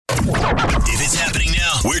If it's happening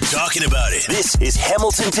now, we're talking about it. This is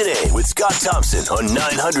Hamilton Today with Scott Thompson on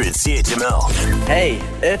 900 CHML. Hey,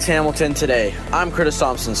 it's Hamilton Today. I'm Curtis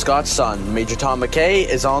Thompson, Scott's son. Major Tom McKay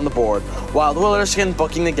is on the board, while Will Erskine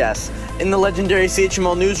booking the guests. In the legendary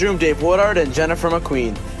CHML newsroom, Dave Woodard and Jennifer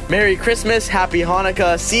McQueen. Merry Christmas, Happy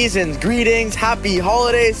Hanukkah, seasons, greetings, Happy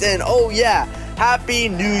Holidays, and oh yeah, Happy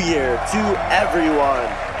New Year to everyone.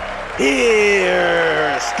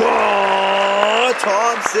 Here's Scott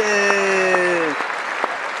Thompson.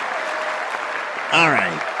 All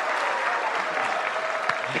right.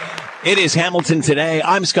 It is Hamilton Today.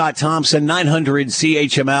 I'm Scott Thompson, 900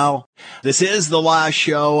 CHML. This is the last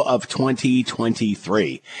show of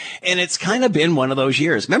 2023. And it's kind of been one of those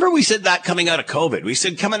years. Remember we said that coming out of COVID? We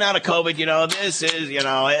said coming out of COVID, this is,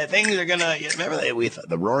 things are going to, remember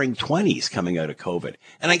the roaring 20s coming out of COVID.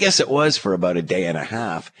 And I guess it was for about a day and a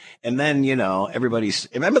half. And then,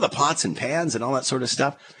 remember the pots and pans and all that sort of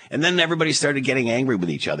stuff? And then everybody started getting angry with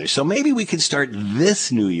each other. So maybe we could start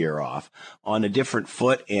this new year off on a different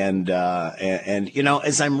foot. And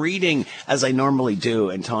as I'm reading, as I normally do,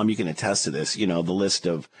 and Tom, you can attest to this,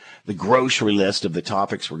 the grocery list of the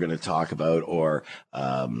topics we're going to talk about, or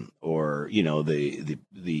the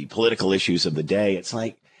political issues of the day. It's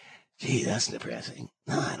like, gee, that's depressing.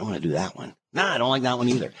 No, I don't want to do that one. No, I don't like that one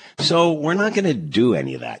either. So we're not going to do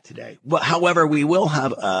any of that today. But however, we will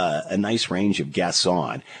have a nice range of guests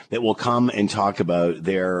on that will come and talk about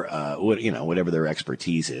their, whatever their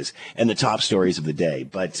expertise is and the top stories of the day.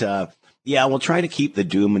 But, we'll try to keep the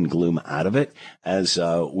doom and gloom out of it as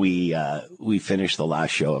we finish the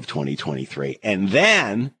last show of 2023. And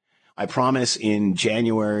then I promise in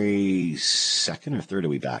January 2nd or 3rd, are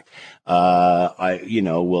we back?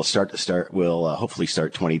 We'll hopefully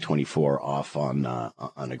start 2024 off on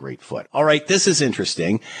a great foot. All right. This is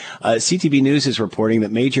interesting. CTV News is reporting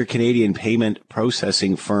that major Canadian payment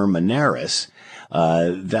processing firm Moneris,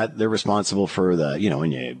 that they're responsible for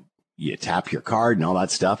when you tap your card and all that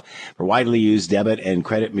stuff, for widely used debit and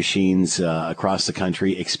credit machines across the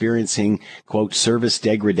country experiencing, quote, service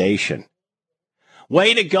degradation.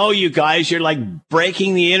 Way to go, you guys. You're like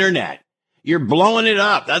breaking the internet. You're blowing it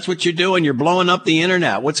up. That's what you're doing. You're blowing up the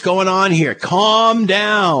internet. What's going on here? Calm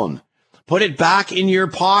down. Put it back in your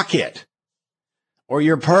pocket or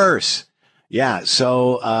your purse. Yeah,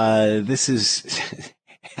 so this is,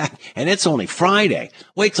 and it's only Friday.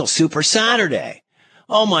 Wait till Super Saturday.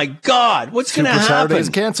 Oh, my God. What's going to happen? Super Saturday's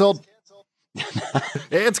canceled.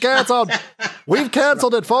 It's canceled. We've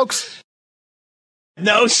canceled it, folks.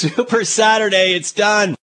 No Super Saturday. It's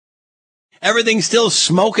done. Everything's still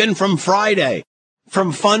smoking from Friday,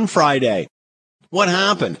 from Fun Friday. What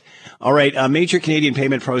happened? All right. A major Canadian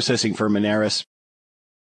payment processing firm, Moneris,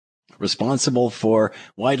 responsible for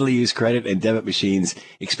widely used credit and debit machines,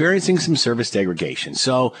 experiencing some service degradation.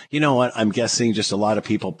 So, you know what? I'm guessing just a lot of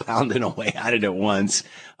people pounding away at it at once.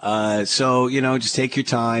 So, just take your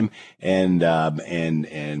time and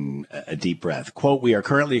a deep breath. Quote, we are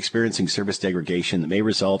currently experiencing service degradation that may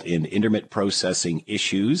result in intermittent processing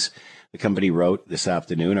issues. The company wrote this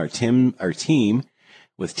afternoon. Our team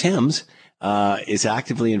with Tim's is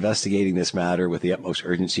actively investigating this matter with the utmost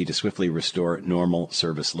urgency to swiftly restore normal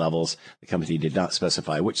service levels. The company did not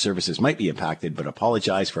specify which services might be impacted, but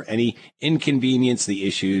apologize for any inconvenience the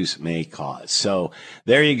issues may cause. So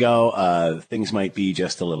there you go. Things might be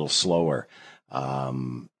just a little slower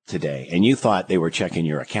today. And you thought they were checking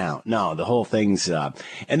your account. No, the whole thing's and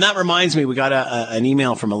that reminds me, we got an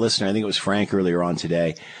email from a listener. I think it was Frank earlier on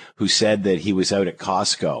today, who said that he was out at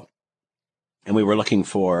Costco. And we were looking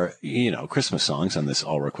for, Christmas songs on this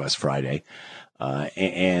All Request Friday.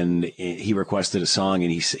 And he requested a song,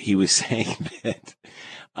 and he was saying that,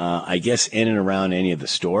 I guess in and around any of the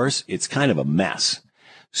stores, it's kind of a mess.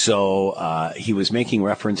 So, he was making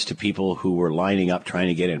reference to people who were lining up trying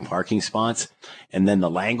to get in parking spots. And then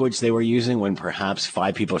the language they were using when perhaps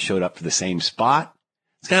 5 people showed up for the same spot.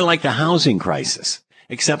 It's kind of like the housing crisis,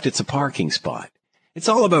 except it's a parking spot. It's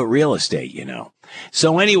all about real estate,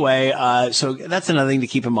 So anyway, so that's another thing to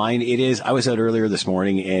keep in mind. I was out earlier this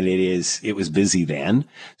morning and it was busy then.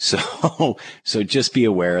 So just be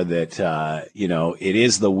aware that,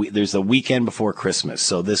 there's the weekend before Christmas.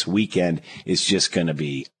 So this weekend is just going to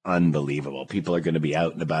be unbelievable. People are going to be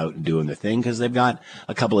out and about and doing their thing because they've got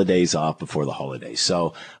a couple of days off before the holidays.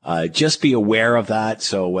 So, just be aware of that.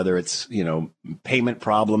 So whether it's, payment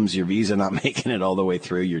problems, your Visa not making it all the way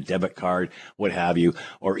through, your debit card, what have you,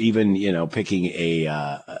 or even, picking a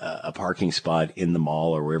a parking spot in the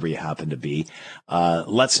mall or wherever you happen to be.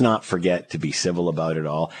 Let's not forget to be civil about it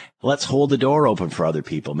all. Let's hold the door open for other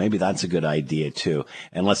people. Maybe that's a good idea too.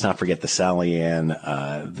 And let's not forget the Sally Ann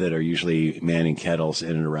that are usually manning kettles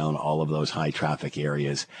in and around all of those high traffic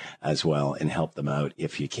areas as well, and help them out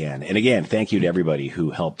if you can. And again, thank you to everybody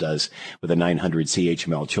who helped us with the 900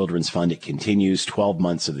 CHML Children's Fund. It continues 12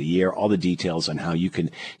 months of the year. All the details on how you can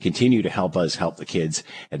continue to help us help the kids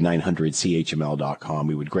at 900chml.com.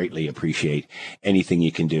 We would greatly appreciate anything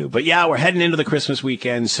you can do. But yeah, we're heading into the Christmas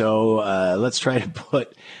weekend, so let's try to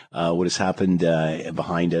put what has happened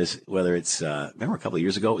behind us, whether it's, remember a couple of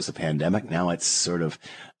years ago, it was the pandemic. Now it's sort of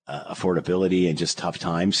affordability and just tough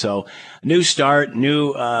times. So new start,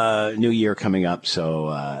 new year coming up.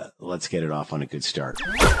 So let's get it off on a good start.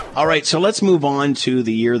 All right. So let's move on to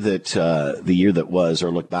the year that was,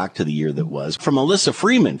 or look back to the year that was. From Alyssa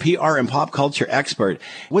Freeman, PR and pop culture expert,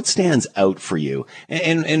 what stands out for you?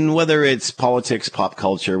 And whether it's politics, pop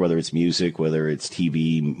culture, whether it's music, whether it's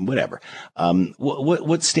TV, whatever,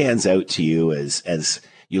 what stands out to you as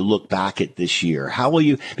you look back at this year? How will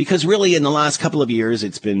you, because really in the last couple of years,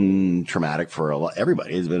 it's been traumatic for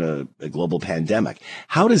everybody. It's been a global pandemic.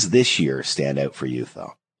 How does this year stand out for you,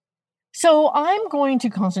 though? So I'm going to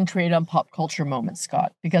concentrate on pop culture moments,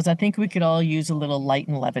 Scott, because I think we could all use a little light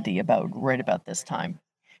and levity right about this time.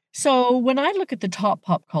 So when I look at the top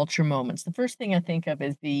pop culture moments, the first thing I think of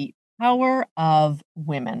is the power of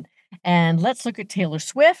women. And let's look at Taylor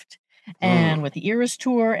Swift and with the Eras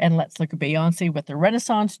Tour, and let's look at Beyonce with the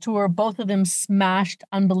Renaissance Tour. Both of them smashed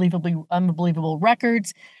unbelievable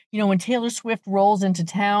records. You know, when Taylor Swift rolls into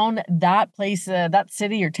town, that place, that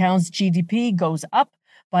city or town's GDP goes up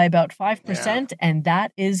by about 5%, and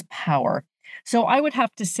that is power. So I would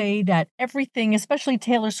have to say that everything, especially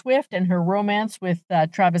Taylor Swift and her romance with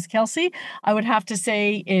Travis Kelce, I would have to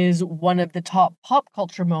say is one of the top pop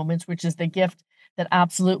culture moments, which is the gift that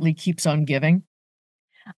absolutely keeps on giving.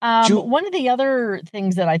 One of the other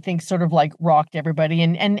things that I think sort of like rocked everybody,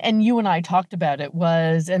 and you and I talked about it,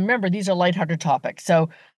 was, and remember, these are lighthearted topics. So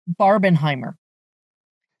Barbenheimer.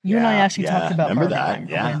 You and I actually talked about Barbenheimer.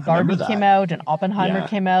 Yeah, when Barbie came out and Oppenheimer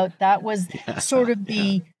came out, that was sort of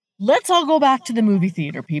the, let's all go back to the movie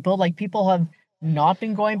theater, people. Like, people have not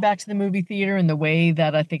been going back to the movie theater in the way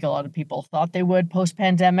that I think a lot of people thought they would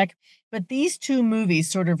post-pandemic. But these two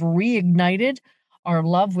movies sort of reignited our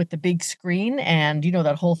love with the big screen, and you know,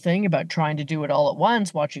 that whole thing about trying to do it all at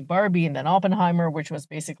once, watching Barbie and then Oppenheimer, which was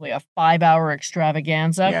basically a 5-hour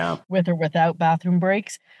extravaganza with or without bathroom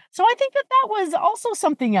breaks. So I think that was also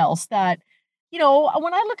something else that, you know,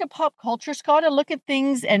 when I look at pop culture, Scott, I look at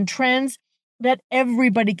things and trends that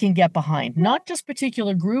everybody can get behind, not just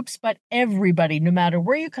particular groups, but everybody, no matter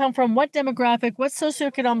where you come from, what demographic, what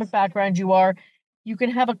socioeconomic background you are, you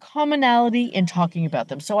can have a commonality in talking about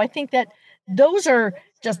them. So I think that those are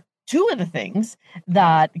just two of the things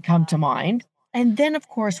that come to mind. And then, of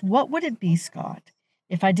course, what would it be, Scott,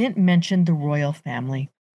 if I didn't mention the royal family?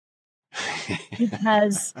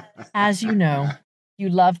 Because, as you know, you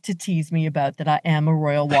love to tease me about that I am a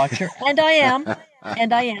royal watcher, and I am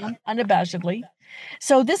unabashedly.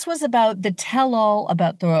 So this was about the tell-all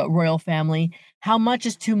about the royal family, how much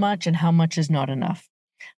is too much and how much is not enough.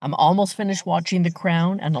 I'm almost finished watching The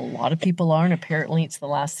Crown, and a lot of people aren't. Apparently, it's the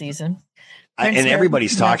last season. And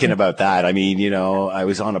everybody's talking about that. I mean, you know, I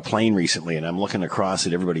was on a plane recently, and I'm looking across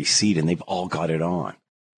at everybody's seat, and they've all got it on.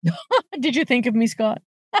 Did you think of me, Scott?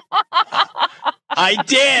 I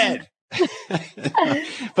did.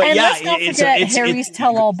 But and yeah, let's not forget Harry's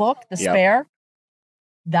tell-all book, The Spare.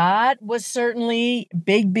 That was certainly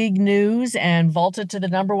big news and vaulted to the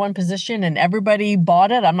 #1 position, and everybody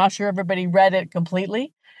bought it. I'm not sure everybody read it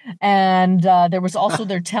completely. And there was also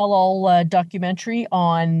their tell-all documentary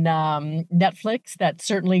on Netflix that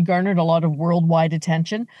certainly garnered a lot of worldwide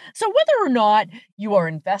attention. So whether or not you are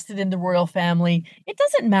invested in the royal family, it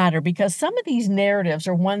doesn't matter, because some of these narratives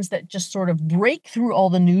are ones that just sort of break through all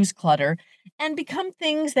the news clutter and become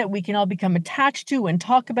things that we can all become attached to and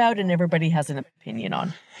talk about, and everybody has an opinion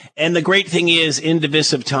on. And the great thing is, in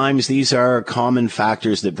divisive times, these are common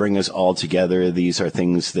factors that bring us all together. These are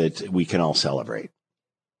things that we can all celebrate.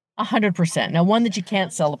 100%. Now, one that you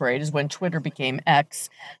can't celebrate is when Twitter became X.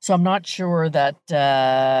 So I'm not sure that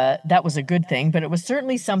that was a good thing, but it was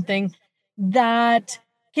certainly something that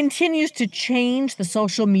continues to change the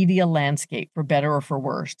social media landscape for better or for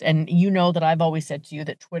worse. And you know that I've always said to you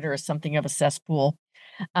that Twitter is something of a cesspool.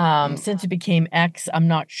 Since it became X, I'm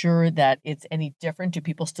not sure that it's any different. Do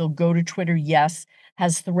people still go to Twitter? Yes.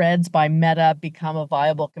 Has Threads by Meta become a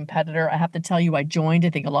viable competitor? I have to tell you, I joined.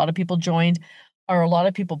 I think a lot of people joined. Are a lot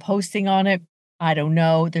of people posting on it? I don't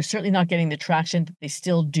know. They're certainly not getting the traction that they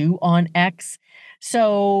still do on X.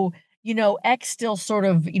 So, X still sort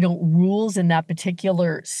of, rules in that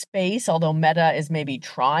particular space, although Meta is maybe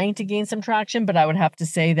trying to gain some traction. But I would have to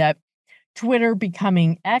say that Twitter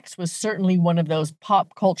becoming X was certainly one of those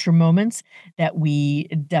pop culture moments that we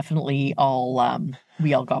definitely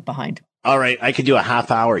we all got behind. All right, I could do a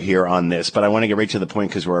half hour here on this, but I want to get right to the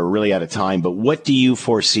point because we're really out of time. But what do you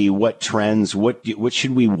foresee? What trends? What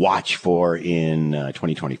should we watch for in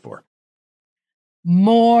 2024?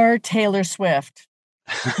 More Taylor Swift,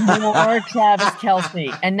 more Travis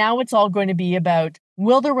Kelce, and now it's all going to be about,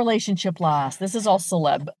 will the relationship last? This is all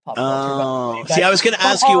celeb pop culture. See, I was going to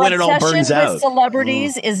ask you when it all burns out.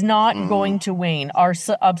 Celebrities is not going to wane. Our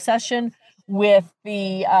obsession with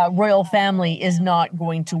the royal family is not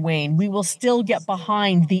going to wane. We will still get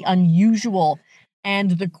behind the unusual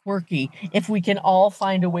and the quirky if we can all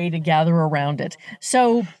find a way to gather around it.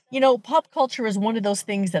 So, pop culture is one of those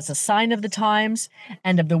things that's a sign of the times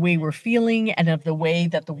and of the way we're feeling and of the way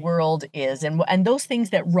that the world is. And those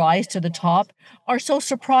things that rise to the top are so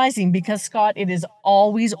surprising because, Scott, it is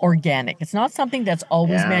always organic. It's not something that's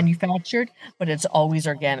always manufactured, but it's always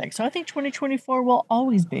organic. So I think 2024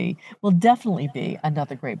 will definitely be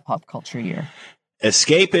another great pop culture year.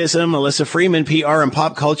 Escapism, Melissa Freeman, PR and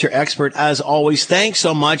pop culture expert, as always. Thanks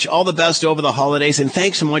so much. All the best over the holidays, and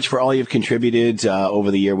thanks so much for all you've contributed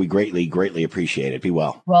over the year. We greatly, greatly appreciate it. Be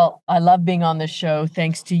well. Well, I love being on this show.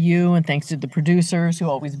 Thanks to you, and thanks to the producers who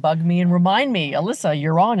always bug me and remind me, Alyssa,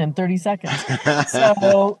 you're on in 30 seconds.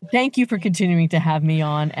 So thank you for continuing to have me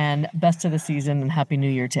on, and best of the season, and Happy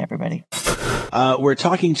New Year to everybody. We're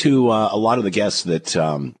talking to a lot of the guests that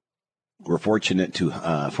we're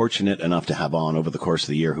fortunate enough to have on over the course of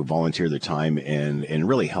the year who volunteer their time and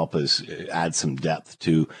really help us add some depth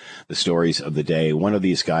to the stories of the day. One of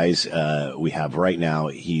these guys we have right now,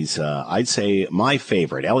 he's I'd say my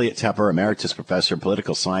favorite, Elliot Tepper, Emeritus Professor of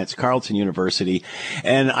Political Science, Carleton University.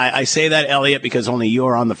 And I say that, Elliot, because only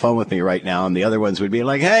you're on the phone with me right now, and the other ones would be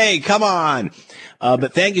like, hey, come on.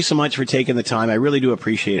 But thank you so much for taking the time. I really do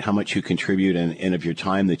appreciate how much you contribute and of your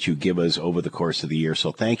time that you give us over the course of the year.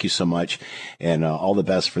 So thank you so much, and all the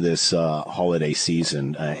best for this holiday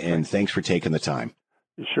season. And thanks for taking the time.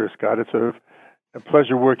 Sure, Scott. It's a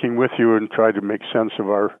pleasure working with you and try to make sense of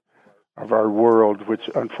our world, which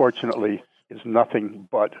unfortunately is nothing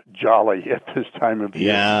but jolly at this time of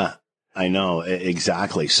year. Yeah. I know,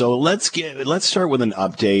 exactly. So let's start with an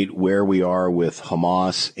update where we are with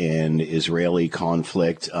Hamas and Israeli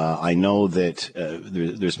conflict. I know that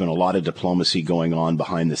there's been a lot of diplomacy going on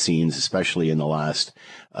behind the scenes, especially in the last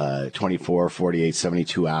 24, 48,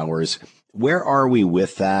 72 hours. Where are we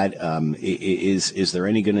with that? Is there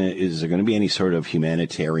going to be any sort of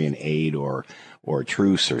humanitarian aid or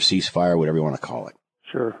truce or ceasefire, whatever you want to call it?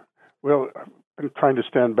 Sure. Well, I'm trying to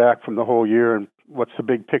stand back from the whole year and what's the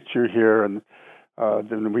big picture here, and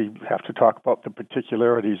then we have to talk about the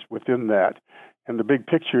particularities within that. And the big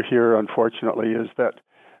picture here, unfortunately, is that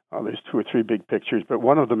there's two or three big pictures, but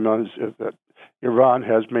one of them is that Iran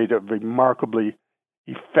has made a remarkably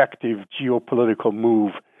effective geopolitical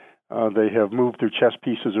move. They have moved their chess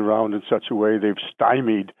pieces around in such a way they've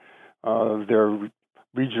stymied their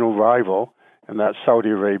regional rival, and that's Saudi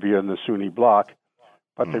Arabia and the Sunni bloc.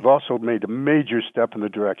 But they've also made a major step in the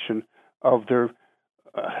direction of their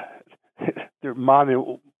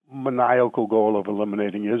maniacal goal of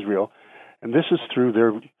eliminating Israel. And this is through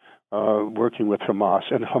their working with Hamas.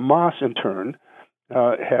 And Hamas, in turn,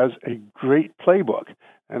 has a great playbook,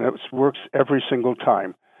 and it works every single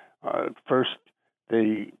time. First,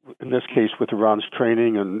 in this case with Iran's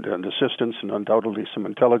training and assistance and undoubtedly some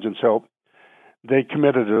intelligence help, they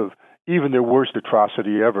committed even their worst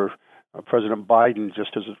atrocity ever. President Biden,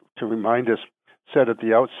 just to remind us, said at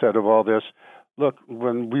the outset of all this, look,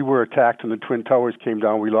 when we were attacked and the Twin Towers came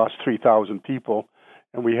down, we lost 3,000 people,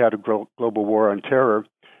 and we had a global war on terror.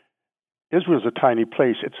 Israel's a tiny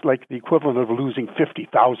place. It's like the equivalent of losing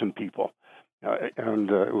 50,000 people.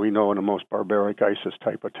 And we know in a most barbaric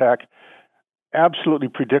ISIS-type attack. Absolutely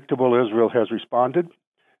predictable, Israel has responded.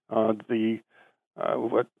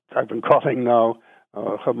 What I've been calling now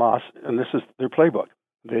Hamas, and this is their playbook.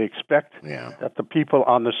 They expect that the people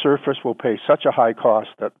on the surface will pay such a high cost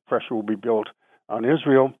that pressure will be built on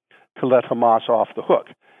Israel to let Hamas off the hook.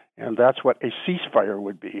 And that's what a ceasefire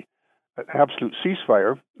would be. An absolute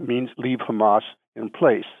ceasefire means leave Hamas in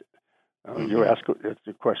place. You ask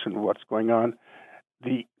the question, what's going on?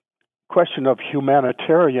 The question of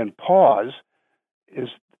humanitarian pause is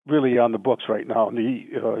really on the books right now. And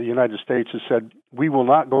the United States has said, we will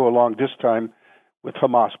not go along this time with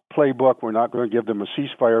Hamas playbook. We're not going to give them a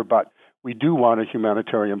ceasefire, but we do want a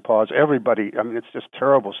humanitarian pause. Everybody, I mean, it's just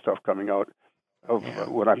terrible stuff coming out of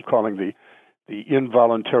what I'm calling the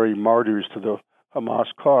involuntary martyrs to the Hamas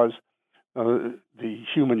cause, the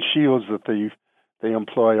human shields that they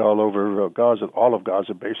employ all over Gaza, all of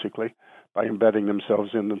Gaza basically, by embedding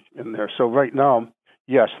themselves in there. So right now,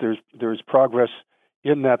 yes, there's progress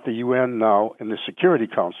in that the UN now and the Security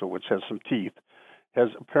Council, which has some teeth, has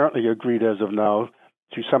apparently agreed as of now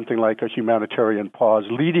to something like a humanitarian pause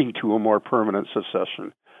leading to a more permanent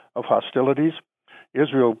cessation of hostilities.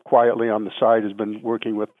 Israel quietly on the side has been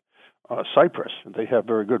working with Cyprus. They have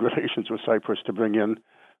very good relations with Cyprus to bring in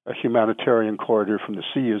a humanitarian corridor from the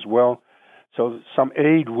sea as well. So some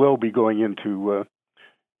aid will be going into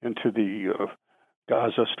the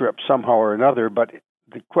Gaza Strip somehow or another, but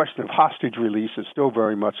the question of hostage release is still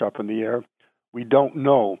very much up in the air. We don't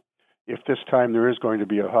know if this time there is going to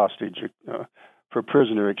be a hostage for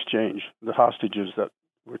prisoner exchange, the hostages that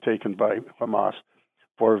were taken by Hamas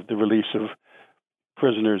for the release of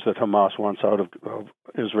prisoners that Hamas wants out of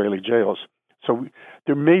Israeli jails. So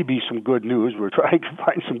there may be some good news. We're trying to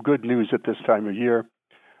find some good news at this time of year,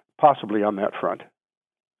 possibly on that front.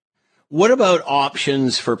 What about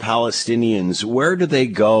options for Palestinians? Where do they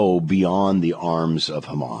go beyond the arms of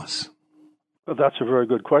Hamas? Well, that's a very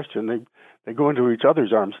good question. They go into each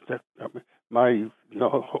other's arms.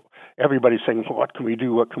 Everybody's saying, well, what can we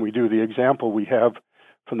do? What can we do? The example we have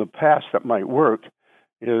from the past that might work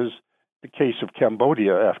is the case of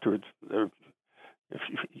Cambodia afterwards.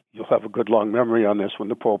 You'll have a good long memory on this when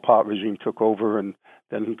the Pol Pot regime took over and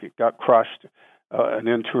then it got crushed. An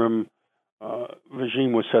interim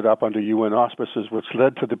regime was set up under UN auspices, which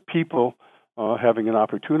led to the people having an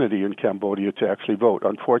opportunity in Cambodia to actually vote.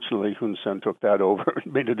 Unfortunately, Hun Sen took that over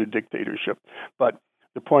and made it a dictatorship. But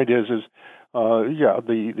the point is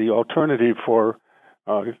the alternative for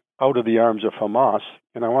out of the arms of Hamas,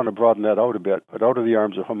 and I want to broaden that out a bit, but out of the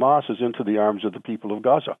arms of Hamas is into the arms of the people of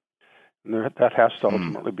Gaza. And that has to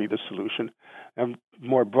ultimately be the solution. And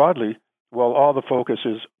more broadly, well, all the focus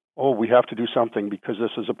is, we have to do something because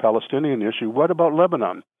this is a Palestinian issue. What about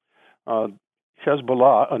Lebanon?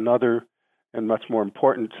 Hezbollah, another and much more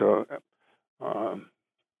important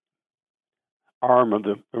arm of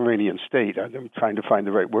the Iranian state, I'm trying to find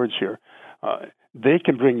the right words here, they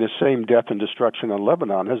can bring the same death and destruction on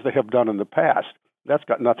Lebanon as they have done in the past. That's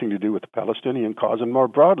got nothing to do with the Palestinian cause. And more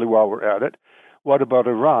broadly, while we're at it, what about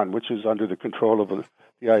Iran, which is under the control of the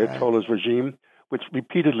Ayatollah's regime, which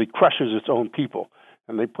repeatedly crushes its own people?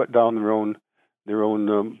 And they put down their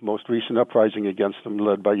own most recent uprising against them,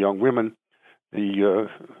 led by young women.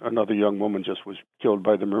 Another young woman just was killed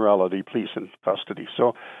by the morality police in custody.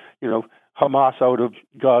 So, Hamas out of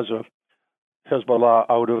Gaza, Hezbollah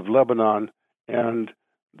out of Lebanon, and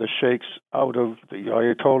the sheikhs out of the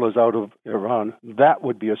Ayatollahs out of Iran. That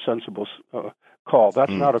would be a sensible call.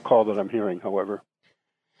 That's not a call that I'm hearing, however.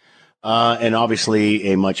 And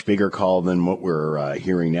obviously a much bigger call than what we're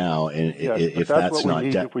hearing now. And yes, if that's that's what not, we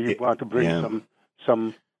need if we want to bring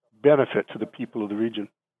some benefit to the people of the region.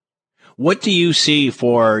 What do you see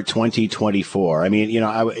for 2024? I mean,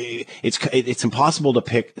 it's impossible to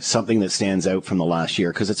pick something that stands out from the last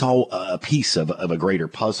year because it's all a piece of a greater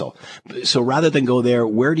puzzle. So rather than go there,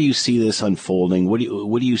 where do you see this unfolding? What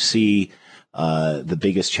do you see the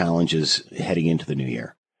biggest challenges heading into the new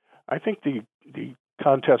year? I think the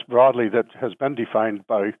contest broadly that has been defined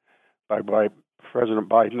by President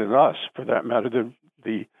Biden and us, for that matter,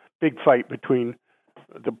 the big fight between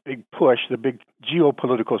the big push, the big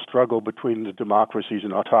geopolitical struggle between the democracies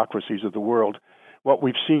and autocracies of the world. What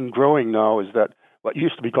we've seen growing now is that what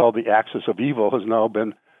used to be called the axis of evil has now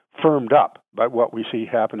been firmed up by what we see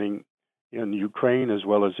happening in Ukraine as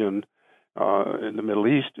well as in the Middle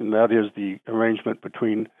East, and that is the arrangement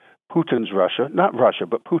between Putin's Russia, not Russia,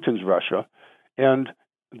 but Putin's Russia, and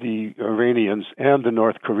the Iranians and the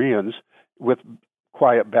North Koreans with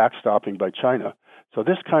quiet backstopping by China. So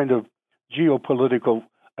this kind of geopolitical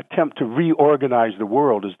attempt to reorganize the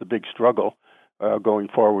world is the big struggle going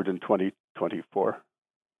forward in 2024.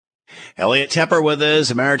 Elliot Tepper with us,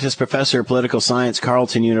 Emeritus Professor of Political Science,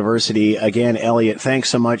 Carleton University. Again, Elliot, thanks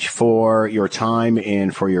so much for your time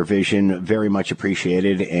and for your vision. Very much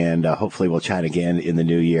appreciated, and hopefully we'll chat again in the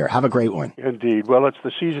new year. Have a great one. Indeed. Well, it's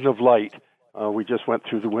the season of light. We just went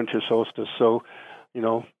through the winter solstice, so,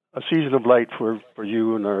 a season of light for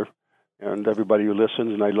you and everybody who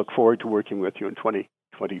listens, and I look forward to working with you in 2024.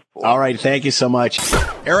 All right, thank you so much.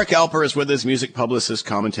 Eric Alper is with us, music publicist,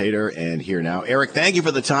 commentator, and here now. Eric, thank you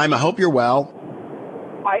for the time. I hope you're well.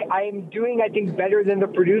 I'm doing, I think, better than the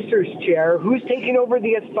producer's chair. Who's taking over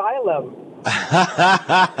the asylum?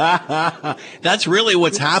 That's really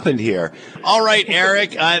what's happened here. All right,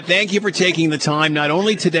 Eric, thank you for taking the time, not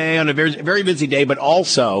only today on a very, very busy day, but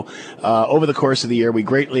also over the course of the year. We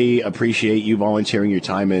greatly appreciate you volunteering your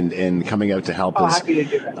time and coming out to help us. Happy to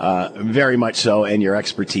do that. Very much so, and your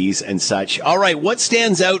expertise and such. All right, what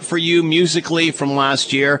stands out for you musically from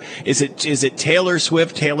last year? Is it Taylor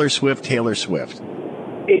Swift, Taylor Swift, Taylor Swift?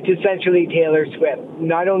 It's essentially Taylor Swift.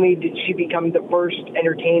 Not only did she become the first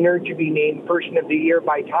entertainer to be named Person of the Year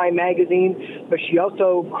by Time magazine, but she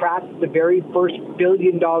also crafted the very first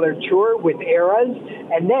billion-dollar tour with Eras,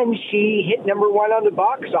 and then she hit number one on the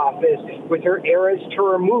box office with her Eras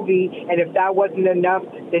tour movie, and if that wasn't enough,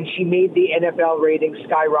 then she made the NFL ratings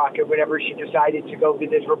skyrocket whenever she decided to go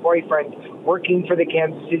visit her boyfriend working for the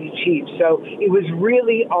Kansas City Chiefs. So it was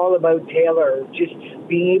really all about Taylor, just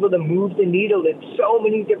being able to move the needle in so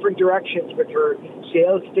many different directions with her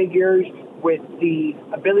sales figures, with the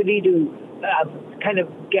ability to kind of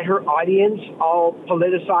get her audience all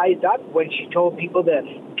politicized up when she told people to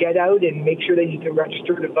get out and make sure that you can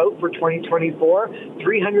register to vote for 2024.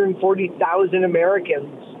 340,000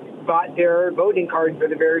 Americans got their voting card for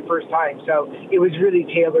the very first time. So it was really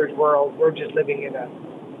Taylor's world. We're just living in a...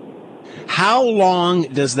 How long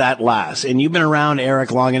does that last? And you've been around, Eric,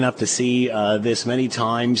 long enough to see this many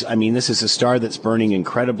times. I mean, this is a star that's burning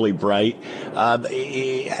incredibly bright.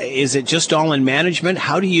 Is it just all in management?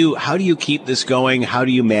 How do you keep this going? How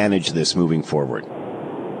do you manage this moving forward?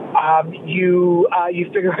 You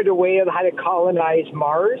figure out a way of how to colonize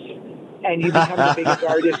Mars, and you become the biggest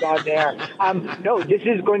artist on there. No, this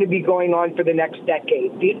is going to be going on for the next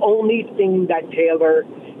decade. The only thing that Taylor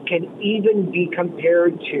can even be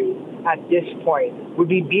compared to at this point would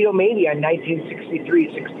be Beatlemania in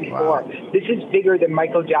 1963-64. Wow. This is bigger than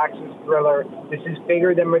Michael Jackson's Thriller. This is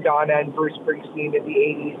bigger than Madonna and Bruce Springsteen in the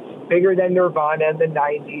 80s, bigger than Nirvana in the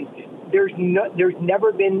 90s. There's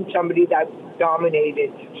never been somebody that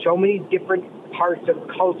dominated so many different parts of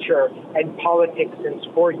culture and politics and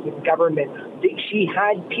sports and government. She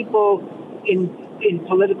had people in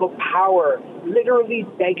political power literally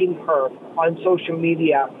begging her on social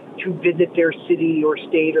media to visit their city or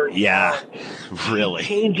state or town. Really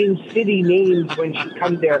changing city names when she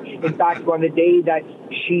comes there. In fact, on the day that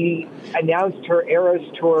she announced her Eras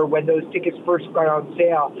tour, when those tickets first got on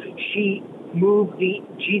sale, she moved the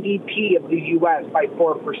GDP of the U.S. by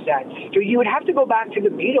 4%. So you would have to go back to the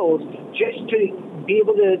Beatles just to be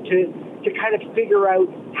able to kind of figure out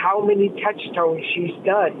how many touchstones she's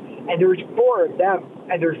done. And there's 4 of them,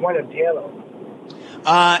 and there's 1 of Taylor.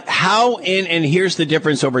 And here's the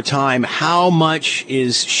difference over time. How much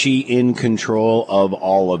is she in control of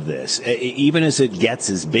all of this? Even as it gets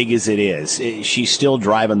as big as it is, she's still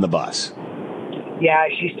driving the bus. Yeah,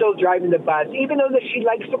 she's still driving the bus. Even though that she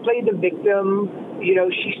likes to play the victim,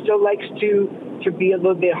 she still likes to be a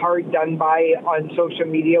little bit hard done by on social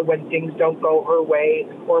media when things don't go her way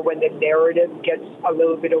or when the narrative gets a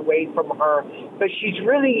little bit away from her. But she's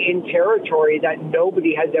really in territory that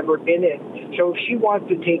nobody has ever been in. So if she wants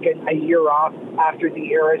to take a year off after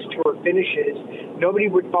the Eras tour finishes, nobody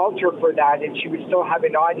would fault her for that, and she would still have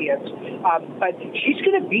an audience. But she's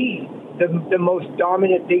going to be the most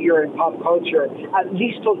dominant figure in pop culture, at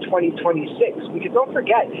least till 2026. Because don't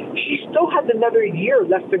forget, she still has another year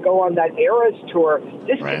left to go on that Eras tour.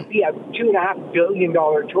 This could be a $2.5 billion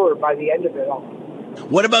tour by the end of it all.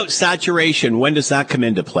 What about saturation? When does that come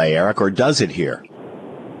into play, Eric, or does it here?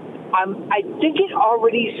 I think it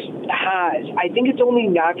already has. I think it's only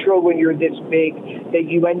natural when you're this big that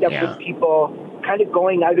you end up with people kind of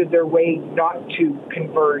going out of their way not to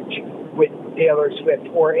converge with Taylor Swift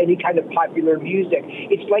or any kind of popular music.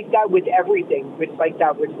 It's like that with everything. It's like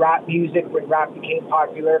that with rap music when rap became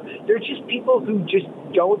popular. There's just people who just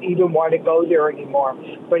don't even want to go there anymore.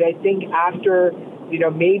 But I think after,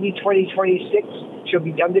 maybe 2026, she'll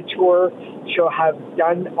be done the tour. She'll have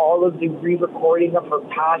done all of the re-recording of her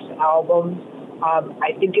past albums.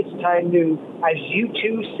 I think it's time to, as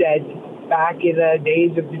U2 said back in the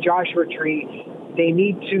days of the Joshua Tree, they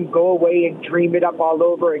need to go away and dream it up all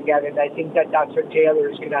over again. And I think that's what Taylor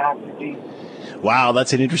is going to have to do. Wow,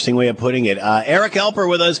 that's an interesting way of putting it. Eric Alper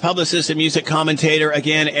with us, publicist and music commentator.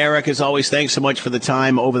 Again, Eric, as always, thanks so much for the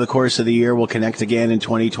time over the course of the year. We'll connect again in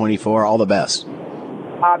 2024. All the best.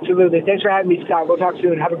 Absolutely. Thanks for having me, Scott. We'll talk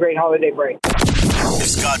soon. Have a great holiday break.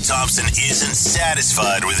 Scott Scott Thompson isn't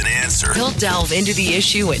satisfied with an answer. He'll delve into the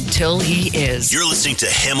issue until he is. You're listening to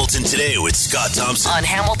Hamilton Today with Scott Thompson On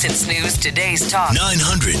Hamilton's News Today's Talk.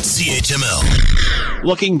 900 CHML.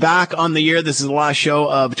 Looking back on the year, this is the last show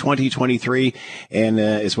of 2023, and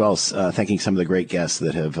as well as thanking some of the great guests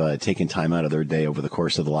that have taken time out of their day over the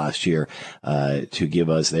course of the last year to give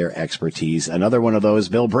us their expertise. Another one of those,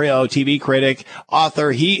 Bill Brioux, TV critic,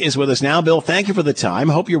 author. He is with us now. Bill, thank you for the time.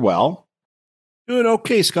 Hope you're well. Doing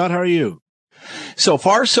okay, Scott. How are you? So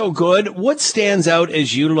far, so good. What stands out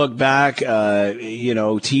as you look back,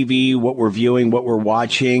 TV, what we're viewing, what we're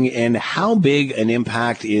watching, and how big an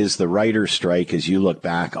impact is the writer's strike as you look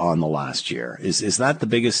back on the last year? Is that the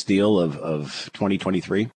biggest deal of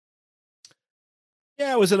 2023?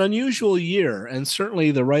 Yeah, it was an unusual year, and certainly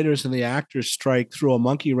the writers and the actors strike threw a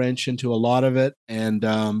monkey wrench into a lot of it. And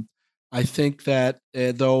I think that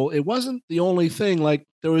though it wasn't the only thing, like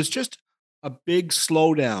there was just a big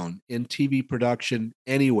slowdown in TV production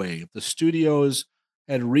anyway. The studios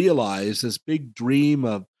had realized this big dream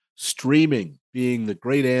of streaming being the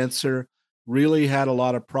great answer really had a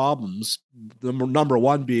lot of problems. The number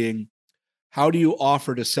one being, how do you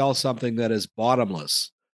offer to sell something that is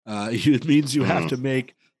bottomless? It means you have to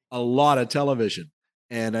make a lot of television.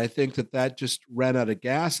 And I think that just ran out of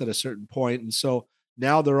gas at a certain point. And so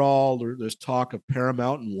now there's talk of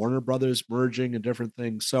Paramount and Warner Brothers merging and different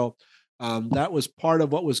things. So that was part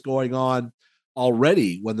of what was going on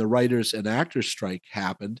already when the writers and actors strike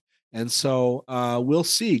happened. And so we'll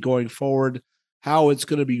see going forward how it's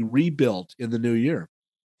going to be rebuilt in the new year.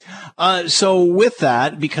 So with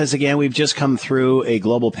that, because again, we've just come through a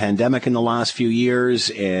global pandemic in the last few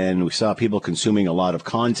years, and we saw people consuming a lot of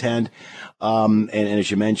content. And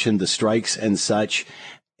as you mentioned, the strikes and such.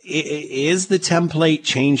 Is the template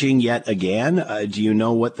changing yet again? Do you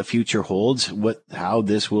know what the future holds? How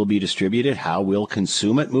this will be distributed? How we'll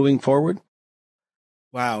consume it moving forward?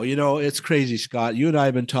 Wow, it's crazy, Scott. You and I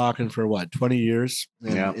have been talking for 20 years?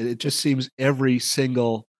 And yeah. It just seems every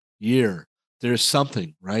single year there's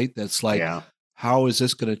something, right? That's like, how is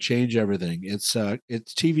this going to change everything? It's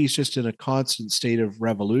TV's just in a constant state of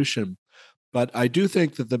revolution. But I do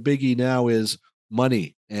think that the biggie now is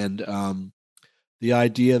money, and the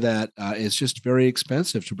idea that it's just very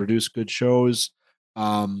expensive to produce good shows.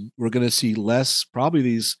 We're going to see less, probably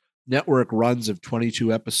these network runs of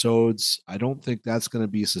 22 episodes. I don't think that's going to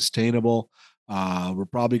be sustainable. We're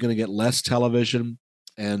probably going to get less television.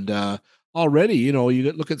 And already, you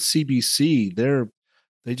look at CBC,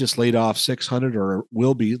 they just laid off 600 or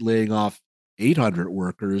will be laying off 800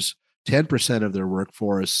 workers, 10% of their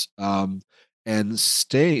workforce. And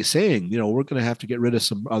saying, we're going to have to get rid of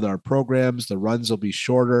some other programs. The runs will be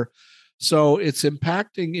shorter. So it's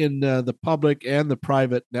impacting in the public and the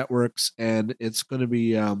private networks, and it's going to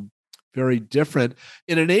be very different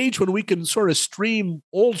in an age when we can sort of stream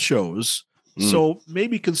old shows. So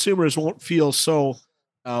maybe consumers won't feel so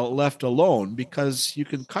left alone, because you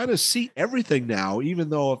can kind of see everything now,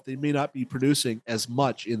 even though if they may not be producing as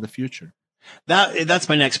much in the future. That's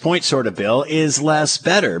my next point, sort of, Bill, is less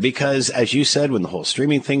better, because as you said, when the whole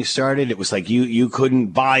streaming thing started, it was like you couldn't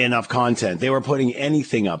buy enough content. They were putting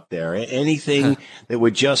anything up there, anything that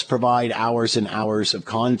would just provide hours and hours of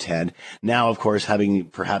content. Now, of course, having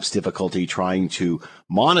perhaps difficulty trying to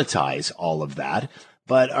monetize all of that.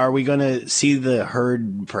 But are we going to see the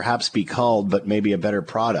herd perhaps be culled, but maybe a better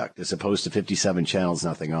product as opposed to 57 channels,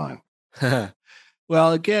 nothing on?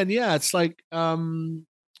 Well, again, it's like,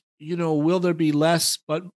 will there be less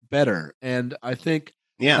but better? And I think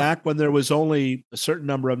back when there was only a certain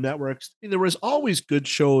number of networks, there was always good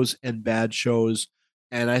shows and bad shows.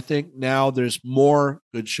 And I think now there's more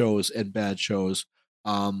good shows and bad shows.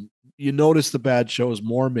 You notice the bad shows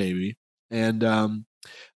more, maybe. And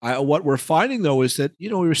what we're finding, though, is that,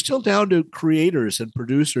 we're still down to creators and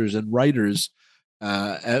producers and writers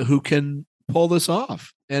who can pull this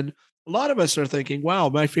off. And a lot of us are thinking, wow,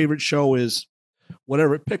 my favorite show is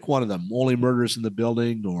whatever, pick one of them, Only Murders in the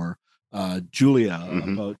Building, or Julia,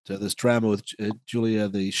 about this drama with Julia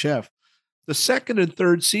the chef. The second and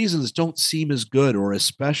third seasons don't seem as good or as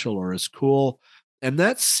special or as cool. And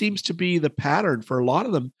that seems to be the pattern for a lot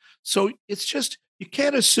of them. So it's just, you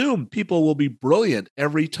can't assume people will be brilliant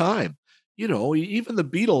every time. Even the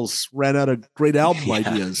Beatles ran out of great album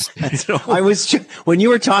ideas. When you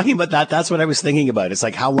were talking about that, that's what I was thinking about. It's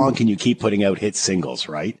like, how long can you keep putting out hit singles,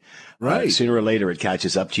 right? Right. Sooner or later, it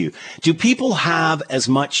catches up to you. Do people have as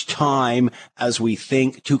much time as we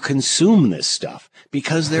think to consume this stuff?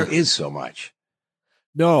 Because there is so much.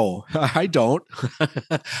 No, I don't.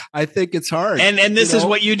 I think it's hard. And this is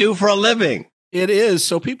what you do for a living. It is.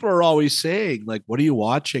 So people are always saying, like, what are you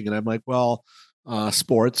watching? And I'm like, well,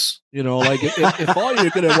 sports. Like if all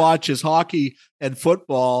you're going to watch is hockey and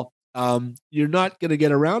football, you're not going to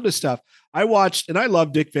get around to stuff. I watched, and I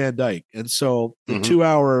love Dick Van Dyke. And so the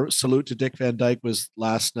 2-hour salute to Dick Van Dyke was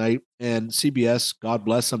last night, and CBS, God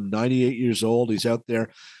bless him, 98 years old. He's out there.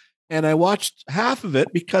 And I watched half of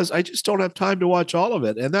it because I just don't have time to watch all of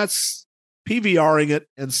it. And that's PVRing it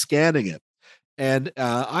and scanning it. And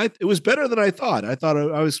it was better than I thought. I thought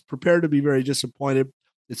I was prepared to be very disappointed.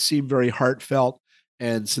 It seemed very heartfelt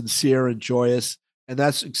and sincere and joyous. And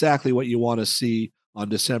that's exactly what you want to see on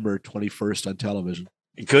December 21st on television.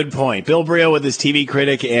 Good point. Bill Brio with his TV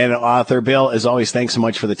critic and author. Bill, as always, thanks so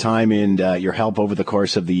much for the time and your help over the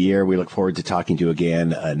course of the year. We look forward to talking to you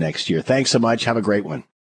again next year. Thanks so much. Have a great one.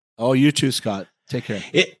 Oh, you too, Scott. Take care.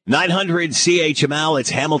 900 CHML. It's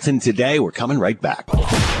Hamilton Today. We're coming right back.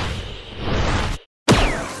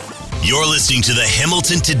 You're listening to the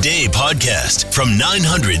Hamilton Today podcast from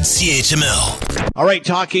 900 CHML. All right,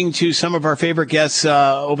 talking to some of our favorite guests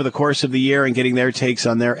over the course of the year and getting their takes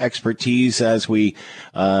on their expertise as we,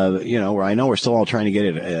 I know we're still all trying to get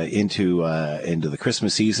it into the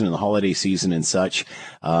Christmas season and the holiday season and such,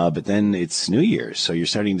 but then it's New Year's, so you're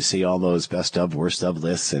starting to see all those best of, worst of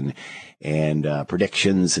lists and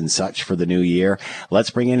predictions and such for the new year. Let's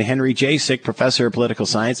bring in Henry Jasek, professor of political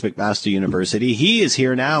science, McMaster University. He is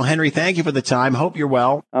here now. Henry, thank you for the time. Hope you're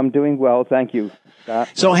well. I'm doing well, thank you, Scott.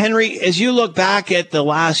 So, Henry, as you look back at the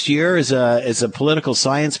last year as a political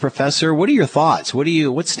science professor, what are your thoughts?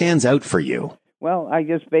 What stands out for you? Well, I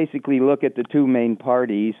just basically look at the two main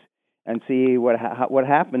parties and see what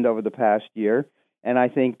happened over the past year, and I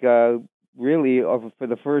think really for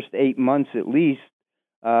the first 8 months at least,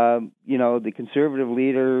 the conservative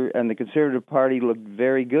leader and the conservative party looked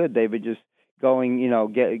very good. They've been just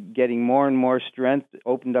going, getting more and more strength,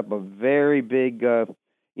 opened up a very big, a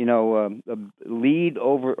lead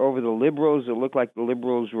over the Liberals. It looked like the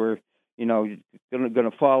Liberals were, going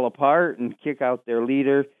to fall apart and kick out their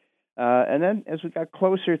leader. And then as we got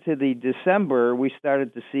closer to the December, we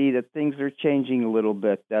started to see that things are changing a little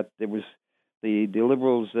bit, that there was the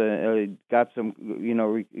Liberals got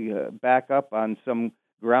some, back up on some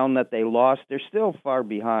ground that they lost. They're still far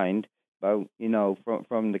behind, from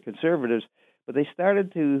the conservatives, but they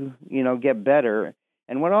started to, get better.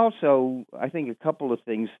 And what also, I think a couple of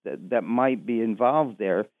things that might be involved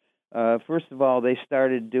there. First of all, they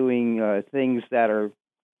started doing things that are,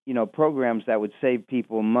 programs that would save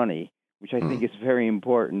people money, which I think is very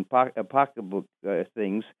important. Pocketbook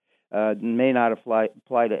things may not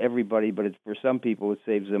apply to everybody, but for some people it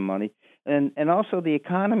saves them money. And also the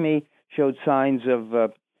economy showed signs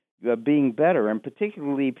of being better, and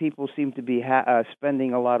particularly people seem to be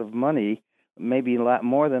spending a lot of money, maybe a lot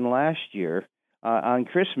more than last year, on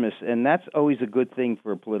Christmas, and that's always a good thing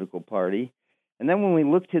for a political party. And then when we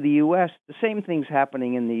look to the U.S., the same thing's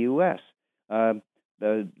happening in the U.S.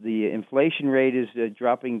 The inflation rate is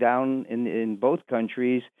dropping down in both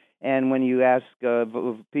countries, and when you ask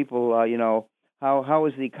people, how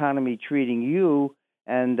is the economy treating you,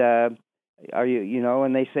 and are you,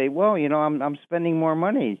 and they say, well, I'm spending more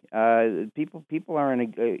money. People are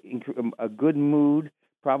in a good mood,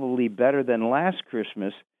 probably better than last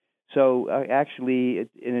Christmas. So actually,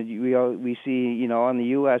 we see, on the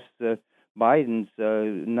U.S., Biden's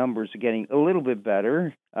numbers are getting a little bit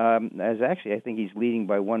better. As actually, I think he's leading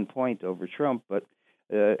by 1 point over Trump. But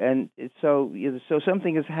so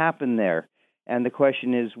something has happened there. And the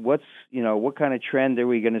question is, what kind of trend are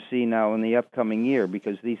we going to see now in the upcoming year?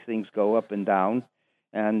 Because these things go up and down,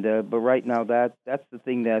 and but right now that's the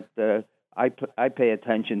thing that I pay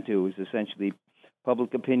attention to, is essentially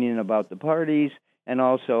public opinion about the parties and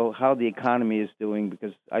also how the economy is doing.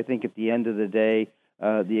 Because I think at the end of the day,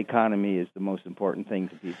 the economy is the most important thing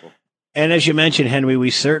to people. And as you mentioned, Henry, we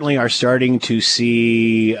certainly are starting to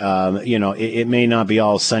see, it may not be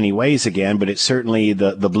all sunny ways again, but it's certainly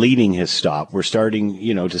the bleeding has stopped. We're starting,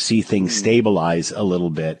 to see things stabilize a little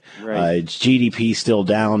bit. Right. GDP still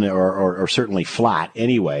down or certainly flat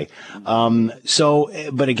anyway.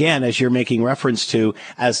 But again, as you're making reference to,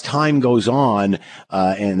 as time goes on,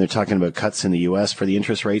 and they're talking about cuts in the U.S. for the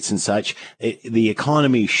interest rates and such, the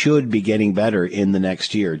economy should be getting better in the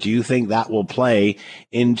next year. Do you think that will play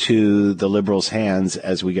into the Liberals' hands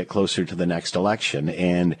as we get closer to the next election,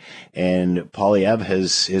 and Poilievre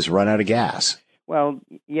has run out of gas? Well,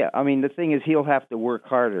 yeah. I mean, the thing is, he'll have to work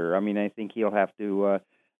harder. I mean, I think he'll have to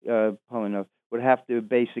Poilievre would have to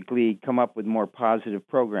basically come up with more positive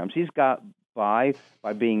programs. He's got by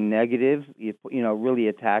being negative, really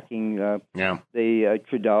attacking the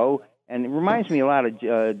Trudeau, and it reminds me a lot of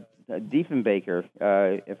Diefenbaker,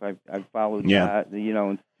 if I've followed that,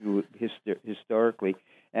 historically.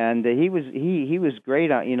 And he was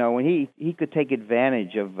great on, when he could take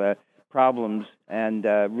advantage of problems and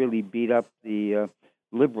really beat up the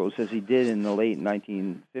liberals as he did in the late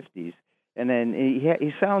 1950s. And then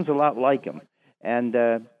he sounds a lot like him. And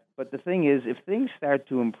but the thing is, if things start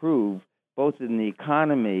to improve, both in the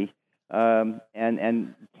economy and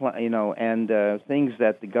things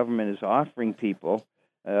that the government is offering people,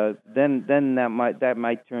 then that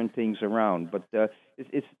might turn things around. But the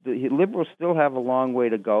liberals still have a long way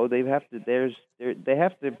to go. They have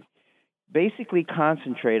to basically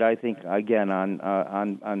concentrate, I think, again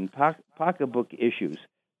on pocketbook issues.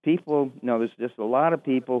 People, there's just a lot of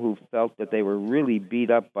people who felt that they were really beat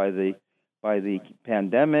up by the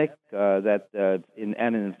pandemic, and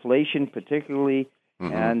inflation particularly,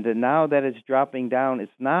 and now that it's dropping down,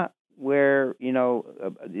 it's not where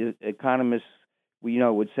economists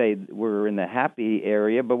would say we're in the happy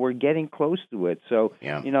area, but we're getting close to it. So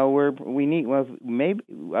maybe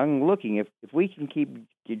I'm looking if we can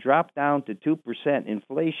drop down to 2%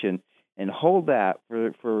 inflation and hold that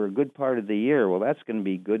for a good part of the year, well, that's going to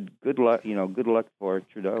be good luck. Good luck for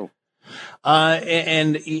Trudeau.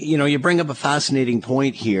 And you bring up a fascinating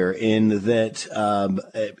point here in that,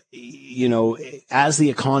 as the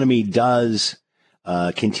economy does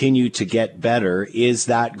continue to get better, is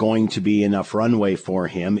that going to be enough runway for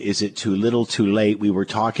him? Is it too little, too late? We were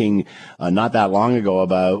talking not that long ago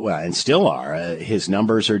about, and still are, his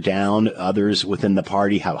numbers are down. Others within the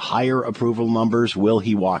party have higher approval numbers. Will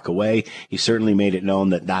he walk away? He certainly made it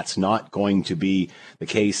known that that's not going to be the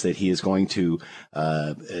case, that he is going to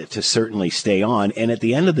certainly stay on. And at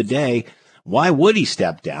the end of the day, why would he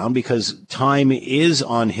step down? Because time is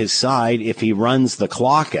on his side if he runs the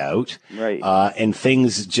clock out, right? And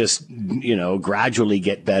things just, gradually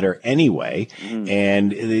get better anyway. Mm-hmm.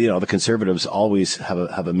 And, the Conservatives always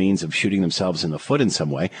have a means of shooting themselves in the foot in some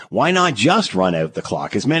way. Why not just run out the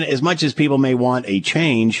clock? As much as people may want a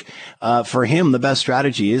change, for him, the best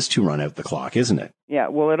strategy is to run out the clock, isn't it? Yeah.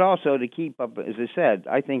 Well, it also, to keep up, as I said,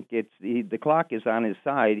 I think the clock is on his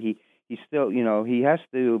side. He still, he has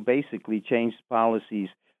to basically change policies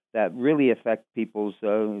that really affect people's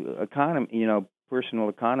economy, personal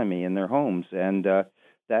economy in their homes, and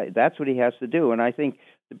that's what he has to do. And I think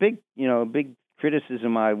the big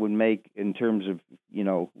criticism I would make in terms of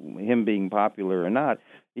him being popular or not,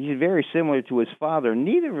 he's very similar to his father.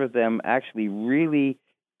 Neither of them actually really,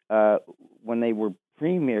 when they were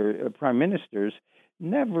prime ministers,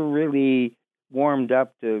 never really warmed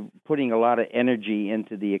up to putting a lot of energy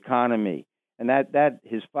into the economy, and that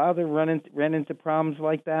his father ran into problems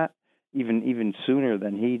like that even sooner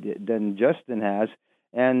than Justin has,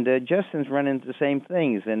 and Justin's run into the same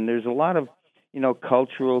things. And there's a lot of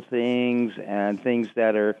cultural things and things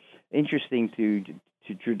that are interesting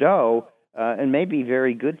to Trudeau, and maybe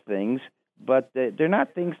very good things, but they're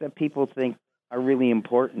not things that people think are really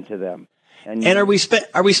important to them. And are we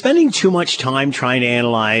spending too much time trying to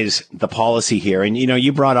analyze the policy here? And,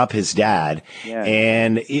 you brought up his dad, yeah.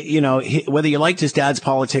 And, whether you liked his dad's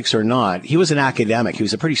politics or not, he was an academic. He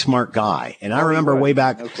was a pretty smart guy. And I remember way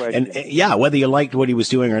back, and whether you liked what he was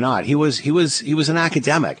doing or not, he was an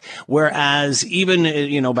academic. Whereas even,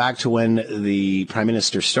 back to when the prime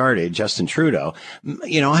minister started, Justin Trudeau,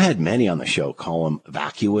 I had many on the show call him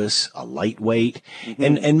vacuous, a lightweight.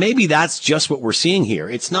 Mm-hmm. And maybe that's just what we're seeing here.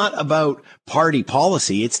 It's not about party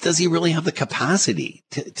policy. It's, does he really have the capacity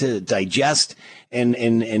to digest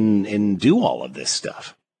and do all of this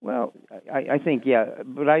stuff? Well, I think, yeah,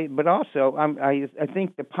 but also I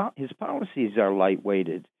think his policies are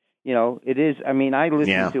lightweighted. It is. I mean, I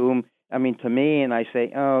listen to him. I mean, to me, and I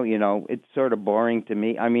say, it's sort of boring to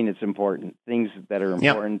me. I mean, it's important, things that are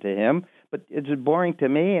important to him, but it's boring to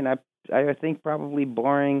me, and I think probably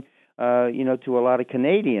boring to a lot of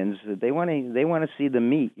Canadians. They want to see the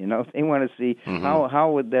meat. They want to see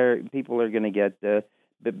how their people are going to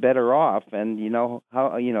get better off, and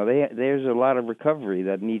there's a lot of recovery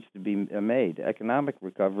that needs to be made, economic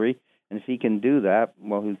recovery, and if he can do that,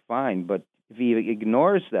 well, he's fine. But if he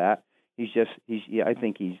ignores that, I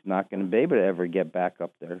think he's not going to be able to ever get back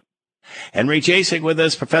up there. Henry Jasek with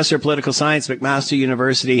us, professor of political science, McMaster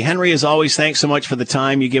University. Henry, as always, thanks so much for the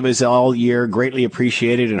time you give us all year. Greatly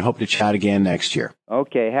appreciated, and hope to chat again next year.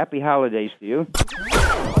 Okay, happy holidays to you.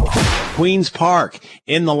 Queen's Park,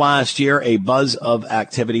 in the last year, a buzz of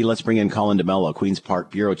activity. Let's bring in Colin DeMello, Queen's Park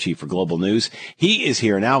Bureau Chief for Global News. He is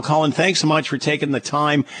here now. Colin, thanks so much for taking the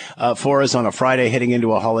time for us on a Friday heading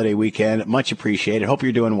into a holiday weekend. Much appreciated. Hope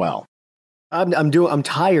you're doing well. I'm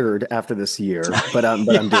tired after this year, but I'm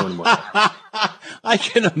doing well. I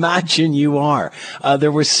can imagine you are.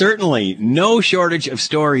 There was certainly no shortage of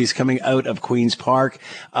stories coming out of Queen's Park.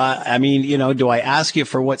 I mean, do I ask you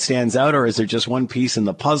for what stands out, or is there just one piece in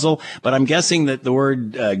the puzzle? But I'm guessing that the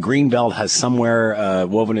word Greenbelt has somewhere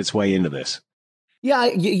woven its way into this.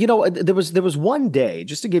 Yeah, there was one day,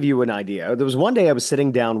 just to give you an idea, there was one day I was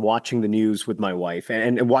sitting down watching the news with my wife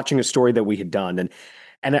and watching a story that we had done.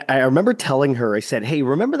 And I remember telling her, I said, hey,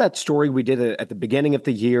 remember that story we did at the beginning of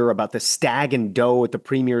the year about the stag and doe at the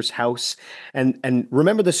premier's house? And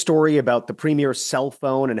remember the story about the premier's cell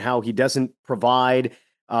phone and how he doesn't provide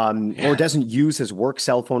or doesn't use his work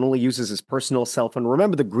cell phone, only uses his personal cell phone.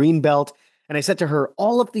 Remember the Greenbelt? And I said to her,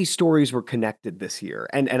 all of these stories were connected this year.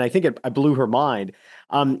 And I think I blew her mind.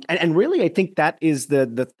 And really, I think that is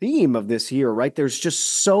the theme of this year, right? There's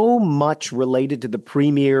just so much related to the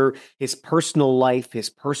premier, his personal life, his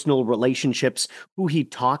personal relationships, who he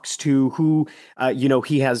talks to, who,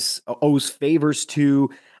 he owes favors to.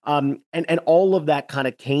 And all of that kind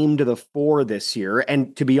of came to the fore this year.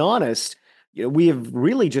 And to be honest, we have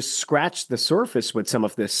really just scratched the surface with some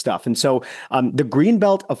of this stuff. And so the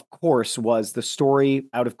Greenbelt, of course, was the story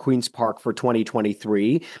out of Queen's Park for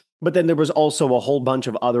 2023. But then there was also a whole bunch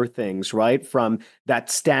of other things, right? From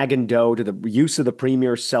that stag and doe to the use of the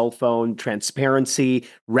premier's cell phone, transparency,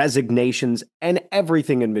 resignations, and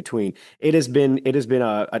everything in between. It has been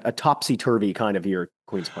a topsy-turvy kind of year,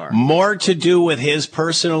 Queen's Park. More to do with his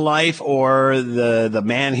personal life or the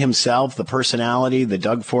man himself, the personality, the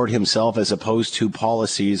Doug Ford himself, as opposed to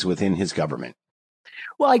policies within his government?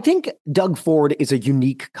 Well, I think Doug Ford is a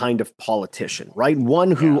unique kind of politician, right?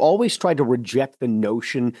 One who always tried to reject the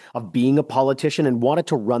notion of being a politician and wanted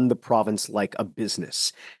to run the province like a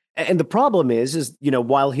business. And the problem is,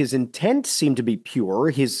 while his intent seemed to be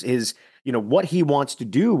pure, his what he wants to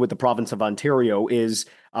do with the province of Ontario is,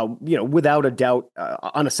 without a doubt,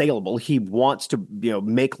 unassailable. He wants to,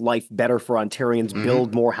 make life better for Ontarians,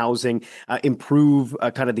 build more housing, improve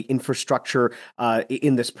kind of the infrastructure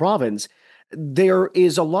in this province. There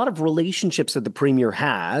is a lot of relationships that the premier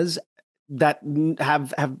has that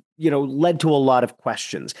have led to a lot of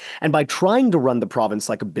questions. And by trying to run the province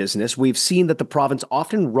like a business, we've seen that the province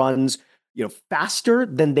often runs faster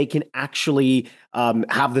than they can actually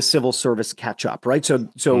have the civil service catch up, right? So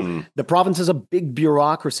the province is a big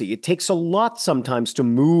bureaucracy. It takes a lot sometimes to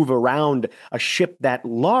move around a ship that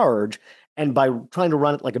large. And by trying to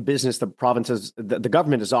run it like a business, the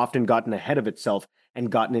government has often gotten ahead of itself and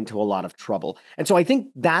gotten into a lot of trouble. And so I think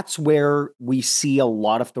that's where we see a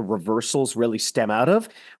lot of the reversals really stem out of,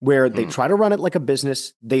 where they try to run it like a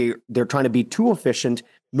business. They're trying to be too efficient,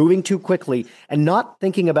 moving too quickly, and not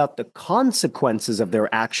thinking about the consequences of their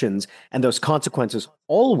actions. And those consequences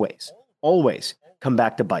always come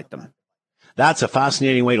back to bite them. That's a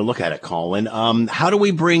fascinating way to look at it, Colin. How do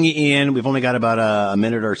we bring in, we've only got about a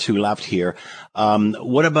minute or two left here.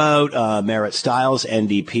 What about Marit Stiles,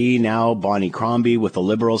 NDP, now Bonnie Crombie with the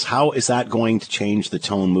Liberals? How is that going to change the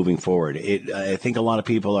tone moving forward? I think a lot of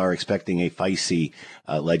people are expecting a feisty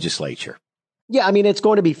legislature. Yeah, I mean, it's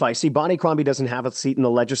going to be feisty. Bonnie Crombie doesn't have a seat in the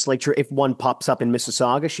legislature. If one pops up in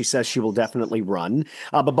Mississauga, she says she will definitely run.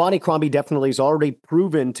 But Bonnie Crombie definitely has already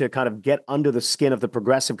proven to kind of get under the skin of the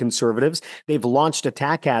progressive Conservatives. They've launched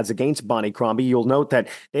attack ads against Bonnie Crombie. You'll note that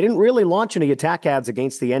they didn't really launch any attack ads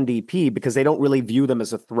against the NDP because they don't really view them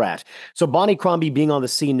as a threat. So Bonnie Crombie being on the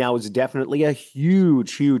scene now is definitely a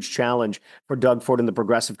huge, huge challenge for Doug Ford and the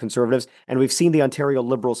progressive Conservatives. And we've seen the Ontario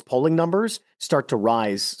Liberals polling numbers start to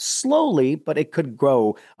rise slowly, but it could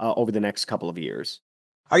grow over the next couple of years.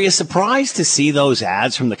 Are you surprised to see those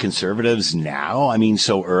ads from the Conservatives now? I mean,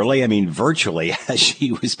 so early? I mean, virtually as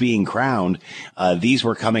she was being crowned, these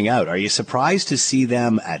were coming out. Are you surprised to see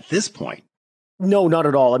them at this point? No, not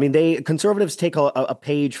at all. I mean, Conservatives take a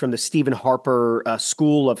page from the Stephen Harper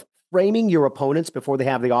school of framing your opponents before they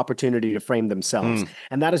have the opportunity to frame themselves.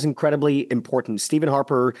 And that is incredibly important. Stephen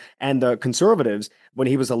Harper and the Conservatives, when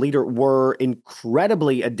he was a leader, were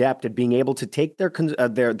incredibly adept at being able to take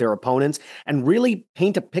their opponents and really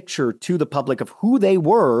paint a picture to the public of who they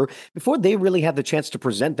were before they really had the chance to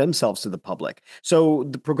present themselves to the public. So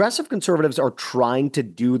the progressive Conservatives are trying to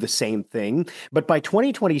do the same thing. But by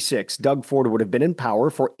 2026, Doug Ford would have been in power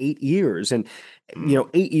for 8 years. And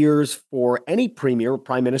 8 years for any premier,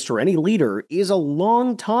 prime minister, any leader is a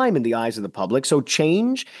long time in the eyes of the public. So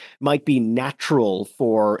change might be natural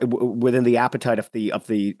within the appetite of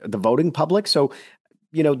the voting public. So,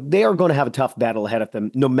 they are going to have a tough battle ahead of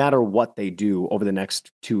them, no matter what they do over the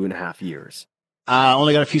next 2.5 years.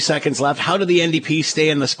 Only got a few seconds left. How do the NDP stay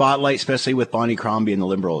in the spotlight, especially with Bonnie Crombie and the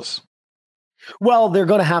Liberals? Well, they're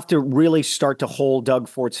going to have to really start to hold Doug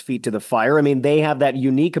Ford's feet to the fire. I mean, they have that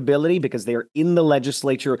unique ability because they are in the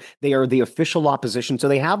legislature. They are the official opposition. So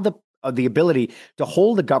they have the ability to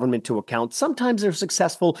hold the government to account. Sometimes they're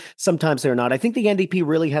successful, sometimes they're not. I think the NDP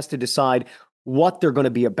really has to decide what they're going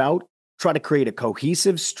to be about, try to create a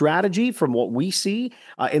cohesive strategy from what we see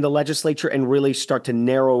in the legislature, and really start to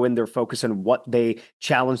narrow in their focus on what they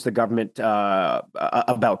challenge the government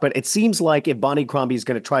about. But it seems like if Bonnie Crombie is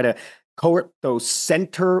going to try to court those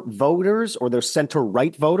center voters or their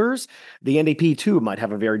center-right voters, the NDP too might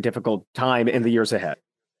have a very difficult time in the years ahead.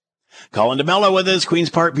 Colin DeMello with us, Queen's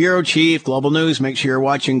Park Bureau Chief, Global News. Make sure you're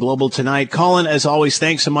watching Global tonight. Colin, as always,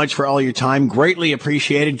 thanks so much for all your time. Greatly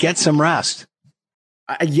appreciated. Get some rest.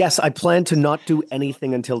 Yes, I plan to not do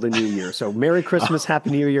anything until the new year. So Merry Christmas,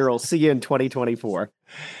 Happy New Year. I'll see you in 2024.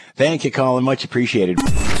 Thank you, Colin. Much appreciated.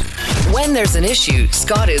 When there's an issue,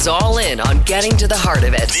 Scott is all in on getting to the heart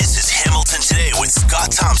of it. This is Hamilton Today with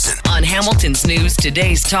Scott Thompson on Hamilton's News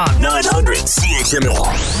Today's Talk 900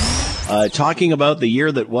 CHML. Talking about the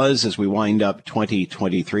year that was as we wind up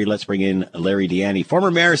 2023, let's bring in Larry Deanny,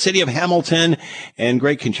 former mayor, City of Hamilton, and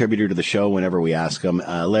great contributor to the show whenever we ask him.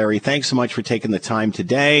 Larry, thanks so much for taking the time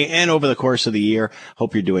today and over the course of the year.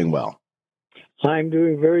 Hope you're doing well. I'm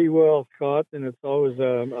doing very well, Scott, and it's always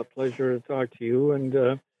a pleasure to talk to you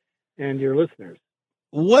and your listeners.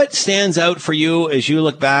 What stands out for you as you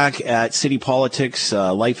look back at city politics,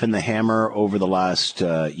 life in the Hammer over the last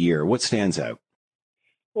year? What stands out?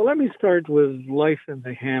 Well, let me start with life in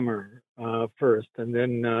the Hammer first, and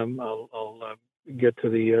then I'll get to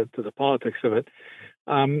the politics of it.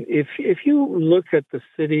 If you look at the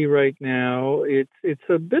city right now, it's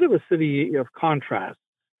a bit of a city of contrast.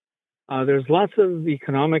 There's lots of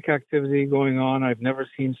economic activity going on. I've never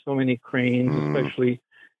seen so many cranes, especially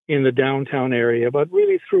in the downtown area, but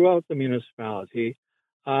really throughout the municipality.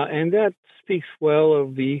 And that speaks well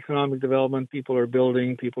of the economic development. People are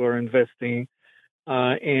building, people are investing,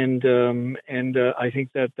 and I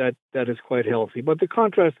think that is quite healthy. But the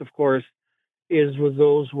contrast, of course, is with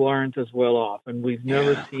those who aren't as well off. And we've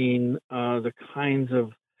never seen the kinds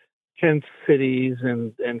of tent cities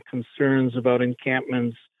and concerns about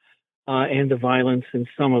encampments and the violence in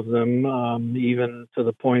some of them, even to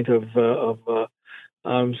the point of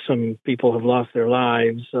some people have lost their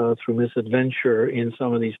lives through misadventure in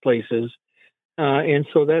some of these places. And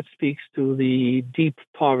so that speaks to the deep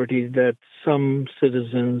poverty that some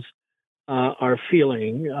citizens are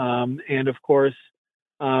feeling. And of course,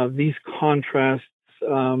 these contrasts,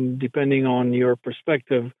 depending on your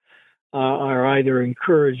perspective, are either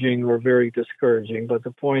encouraging or very discouraging. But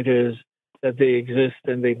the point is that they exist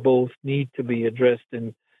and they both need to be addressed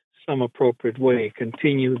in some appropriate way.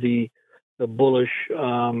 Continue the bullish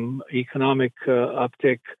economic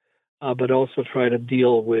uptick, but also try to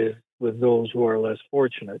deal with those who are less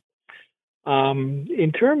fortunate.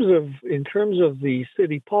 In terms of the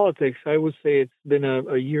city politics, I would say it's been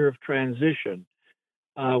a year of transition.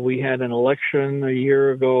 We had an election a year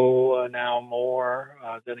ago, now more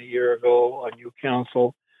than a year ago. A new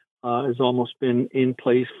council has almost been in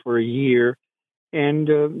place for a year. And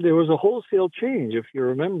there was a wholesale change, if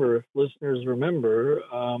listeners remember.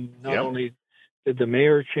 Not only did the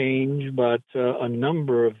mayor change, but a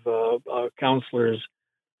number of councillors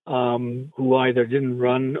who either didn't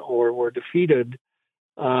run or were defeated.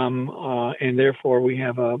 And therefore, we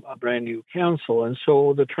have a brand new council. And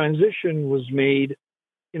so the transition was made.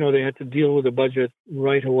 They had to deal with the budget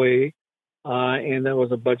right away. And that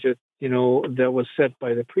was a budget, that was set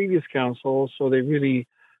by the previous council. So they really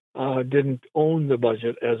didn't own the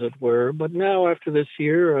budget, as it were. But now, after this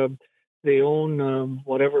year, they own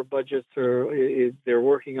whatever budgets they're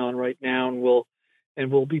working on right now,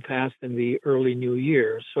 and will be passed in the early new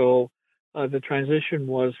year. So the transition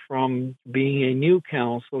was from being a new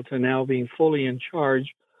council to now being fully in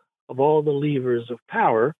charge of all the levers of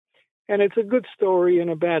power. And it's a good story and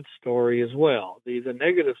a bad story as well. The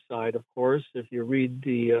negative side, of course, if you read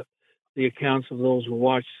the accounts of those who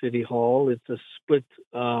watch City Hall, it's a split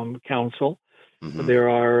council. Mm-hmm. There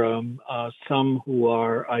are some who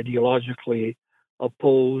are ideologically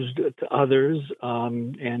opposed to others,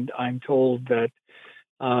 and I'm told that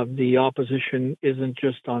the opposition isn't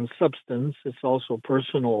just on substance, it's also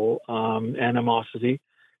personal animosity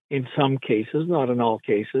in some cases, not in all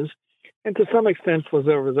cases. And to some extent was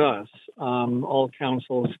over thus. All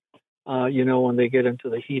councils, when they get into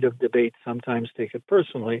the heat of debate, sometimes take it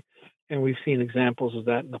personally. And we've seen examples of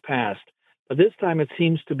that in the past. But this time it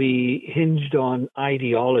seems to be hinged on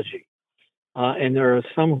ideology. And there are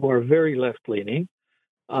some who are very left-leaning.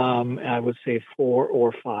 I would say 4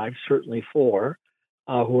 or 5, certainly 4.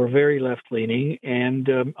 who are very left-leaning. And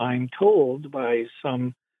I'm told by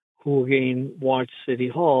some who, again, watch City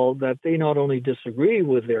Hall that they not only disagree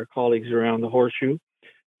with their colleagues around the Horseshoe,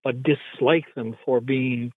 but dislike them for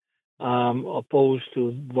being opposed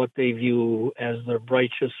to what they view as the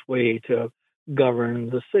righteous way to govern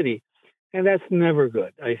the city. And that's never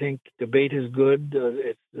good. I think debate is good.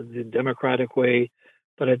 It's the democratic way.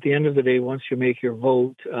 But at the end of the day, once you make your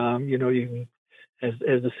vote, you can, as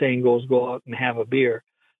the saying goes, go out and have a beer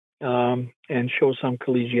and show some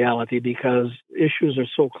collegiality, because issues are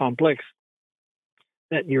so complex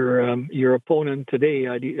that your opponent today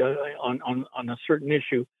on a certain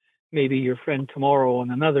issue may be your friend tomorrow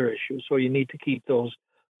on another issue. So you need to keep those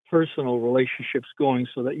personal relationships going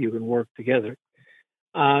so that you can work together.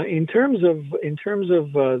 In terms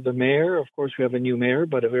of the mayor, of course, we have a new mayor,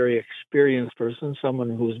 but a very experienced person,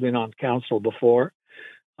 someone who's been on council before.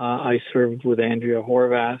 I served with Andrea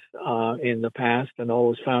Horvath in the past and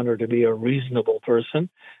always found her to be a reasonable person.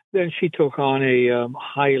 Then she took on a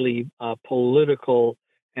highly political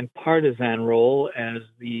and partisan role as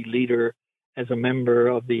the leader, as a member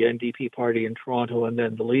of the NDP party in Toronto, and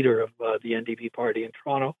then the leader of the NDP party in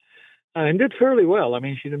Toronto. And did fairly well. I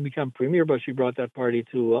mean, she didn't become premier, but she brought that party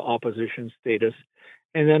to opposition status.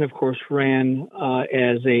 And then, of course, ran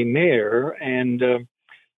as a mayor. And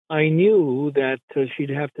I knew that she'd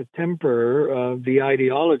have to temper the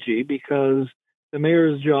ideology, because the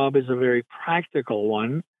mayor's job is a very practical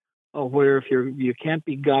one, where if you can't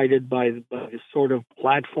be guided by the sort of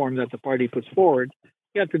platform that the party puts forward,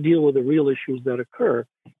 you have to deal with the real issues that occur.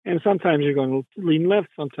 And sometimes you're going to lean left,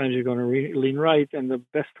 sometimes you're going to lean right. And the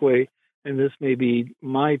best way, and this may be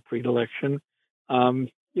my predilection,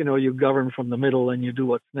 you govern from the middle and you do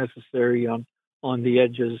what's necessary on the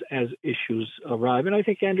edges as issues arrive. And I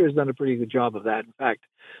think Andrew has done a pretty good job of that. In fact,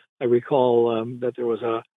 I recall that there was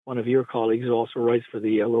one of your colleagues who also writes for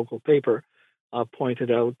the local paper,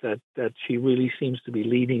 pointed out that she really seems to be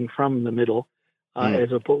leading from the middle,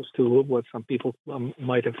 as opposed to what some people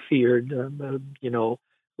might have feared,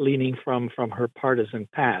 leaning from her partisan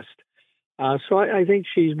past. So I think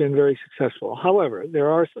she's been very successful. However, there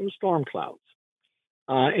are some storm clouds,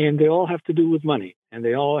 and they all have to do with money, and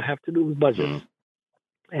they all have to do with budgets.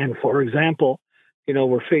 And for example,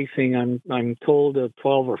 we're facing, I'm told, a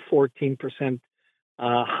 12 or 14%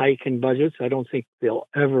 hike in budgets. I don't think they'll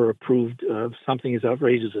ever approve something as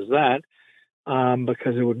outrageous as that,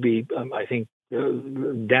 because it would be, I think,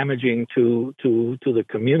 damaging to the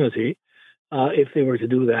community if they were to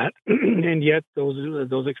do that. And yet those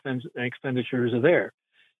expenditures are there.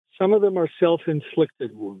 Some of them are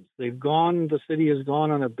self-inflicted wounds. The city has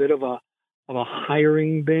gone on a bit of a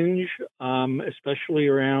hiring binge, especially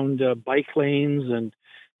around bike lanes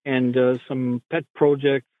and some pet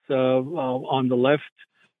projects on the left.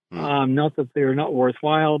 Not that they're not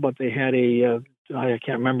worthwhile, but they had I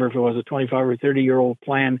can't remember if it was a 25 or 30-year-old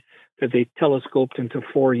plan that they telescoped into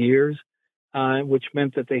 4 years, which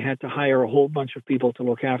meant that they had to hire a whole bunch of people to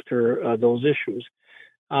look after those issues.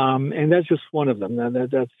 And that's just one of them.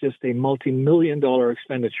 That's just a multi-million-dollar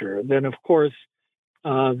expenditure. Then, of course,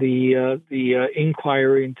 the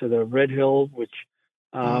inquiry into the Red Hill, which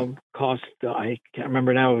cost, I can't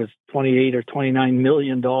remember now, it was $28 or $29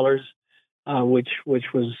 million, which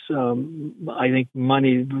was, I think,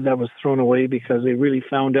 money that was thrown away because they really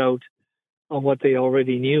found out what they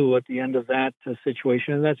already knew at the end of that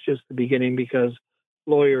situation. And that's just the beginning, because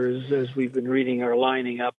lawyers, as we've been reading, are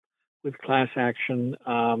lining up with class action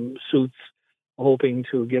suits, hoping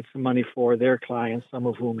to get some money for their clients, some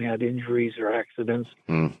of whom had injuries or accidents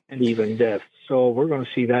and even deaths. So we're going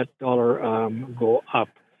to see that dollar go up.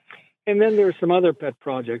 And then there are some other pet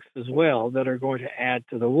projects as well that are going to add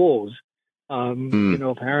to the woes.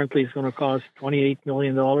 Apparently it's going to cost $28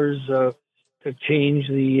 million to change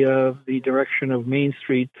the direction of Main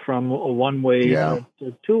Street from a one-way to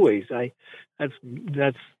two ways.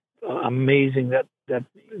 That's amazing that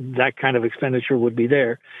kind of expenditure would be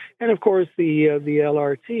there. And of course the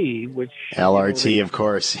LRT, which of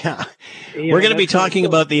course, we're going to be talking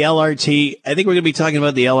about the LRT. I think we're going to be talking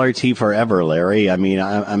about the LRT forever, Larry. I mean,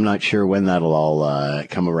 I'm not sure when that'll all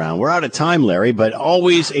come around. We're out of time, Larry, but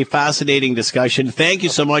always a fascinating discussion. Thank you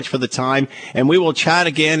so much for the time, and we will chat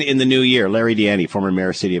again in the new year. Larry Deaney, former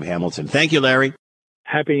mayor, City of Hamilton. Thank you, Larry.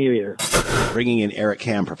 Happy New Year. Bringing in Eric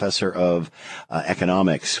Kam, professor of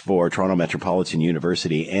economics for Toronto Metropolitan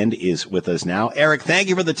University, and is with us now. Eric, thank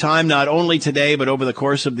you for the time, not only today, but over the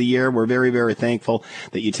course of the year. We're very, very thankful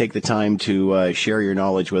that you take the time to share your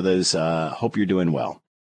knowledge with us. Hope you're doing well.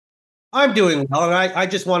 I'm doing well, and I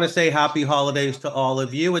just want to say happy holidays to all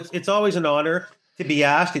of you. It's always an honor to be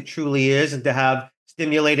asked. It truly is, and to have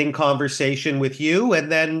stimulating conversation with you,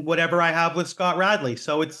 and then whatever I have with Scott Radley.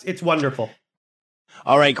 So it's wonderful.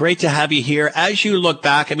 All right, great to have you here. As you look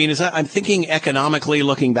back, I mean, I'm thinking economically,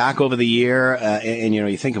 looking back over the year, and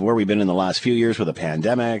you think of where we've been in the last few years with a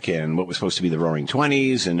pandemic and what was supposed to be the Roaring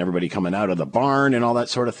 '20s and everybody coming out of the barn and all that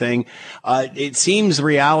sort of thing. It seems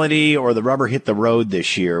reality or the rubber hit the road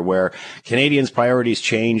this year, where Canadians' priorities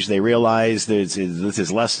changed. They realized this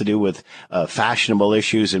is less to do with fashionable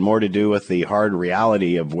issues and more to do with the hard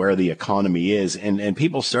reality of where the economy is, and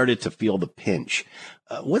people started to feel the pinch.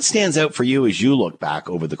 What stands out for you as you look back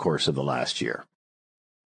over the course of the last year?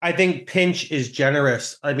 I think pinch is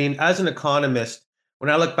generous. I mean, as an economist, when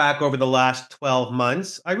I look back over the last 12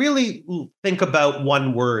 months, I really think about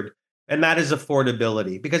one word, and that is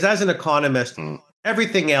affordability. Because as an economist,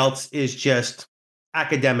 everything else is just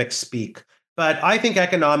academic speak. But I think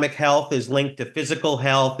economic health is linked to physical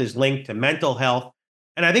health, is linked to mental health.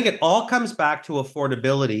 And I think it all comes back to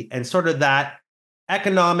affordability and sort of that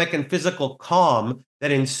economic and physical calm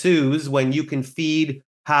that ensues when you can feed,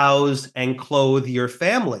 house, and clothe your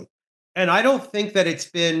family. And I don't think that it's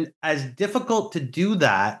been as difficult to do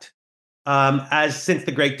that as since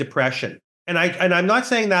the Great Depression. And I'm not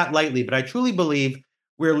saying that lightly, but I truly believe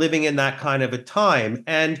we're living in that kind of a time.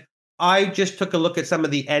 And I just took a look at some of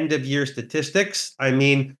the end of year statistics. I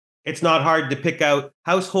mean, it's not hard to pick out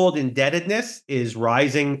household indebtedness is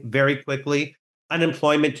rising very quickly.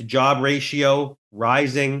 Unemployment to job ratio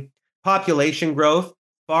rising, population growth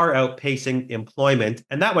far outpacing employment.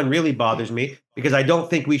 And that one really bothers me because I don't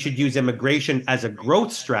think we should use immigration as a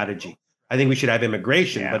growth strategy. I think we should have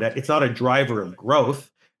immigration, but it's not a driver of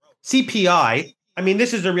growth. CPI, I mean,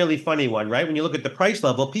 this is a really funny one, right? When you look at the price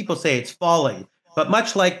level, people say it's falling. But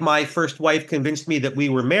much like my first wife convinced me that we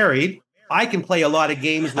were married, I can play a lot of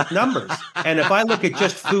games with numbers. And if I look at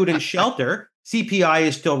just food and shelter, CPI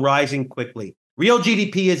is still rising quickly. Real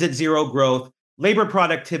GDP is at zero growth. Labor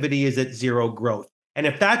productivity is at zero growth. And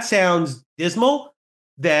if that sounds dismal,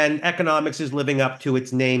 then economics is living up to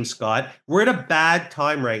its name, Scott. We're at a bad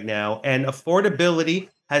time right now, and affordability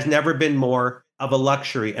has never been more of a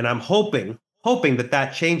luxury. And I'm hoping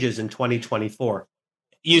that changes in 2024.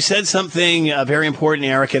 You said something very important,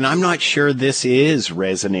 Eric, and I'm not sure this is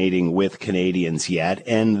resonating with Canadians yet,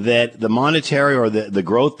 and that the monetary or the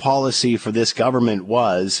growth policy for this government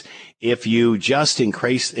was, if you just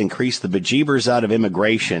increase the bejeebers out of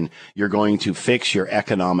immigration, you're going to fix your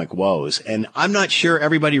economic woes. And I'm not sure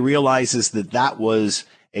everybody realizes that that was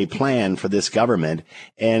a plan for this government,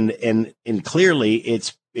 and clearly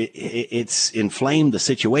it's inflamed the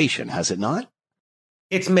situation, has it not?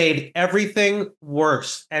 It's made everything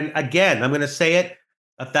worse. And again, I'm going to say it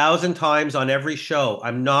 1,000 times on every show.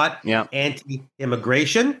 I'm not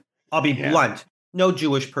anti-immigration. I'll be blunt. No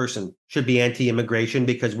Jewish person should be anti-immigration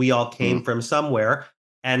because we all came from somewhere.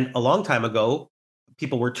 And a long time ago,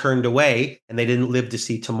 people were turned away and they didn't live to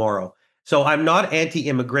see tomorrow. So I'm not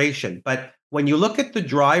anti-immigration. But when you look at the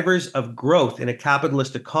drivers of growth in a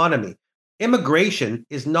capitalist economy, immigration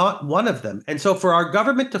is not one of them. And so for our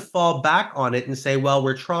government to fall back on it and say, well,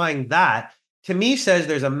 we're trying that, to me says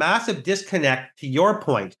there's a massive disconnect to your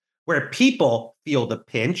point, where people feel the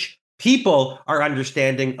pinch. People are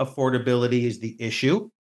understanding affordability is the issue,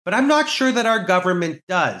 but I'm not sure that our government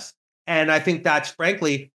does. And I think that's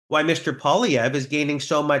frankly why Mr. Poilievre is gaining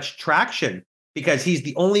so much traction, because he's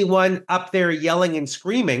the only one up there yelling and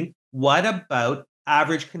screaming, what about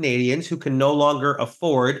average Canadians who can no longer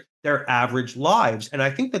afford their average lives? And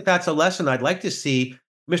I think that that's a lesson I'd like to see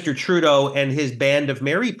Mr. Trudeau and his band of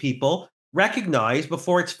merry people recognize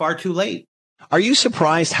before it's far too late. Are you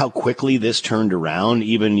surprised how quickly this turned around,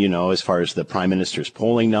 even, as far as the prime minister's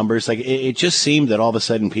polling numbers? Like, it just seemed that all of a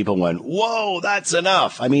sudden people went, whoa, that's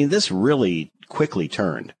enough. I mean, this really quickly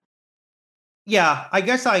turned. Yeah, I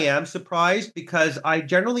guess I am surprised because I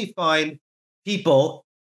generally find people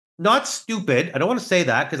not stupid. I don't want to say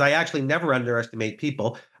that because I actually never underestimate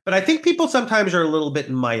people. But I think people sometimes are a little bit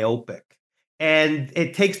myopic, and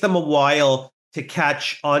it takes them a while to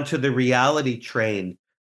catch onto the reality train.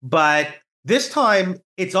 But this time,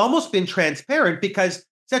 it's almost been transparent because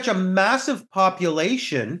such a massive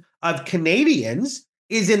population of Canadians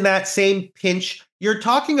is in that same pinch you're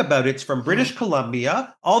talking about. It's from British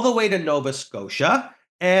Columbia all the way to Nova Scotia,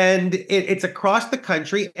 and it's across the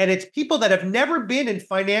country. And it's people that have never been in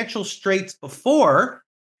financial straits before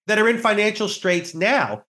that are in financial straits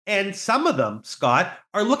now. And some of them, Scott,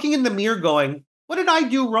 are looking in the mirror going, what did I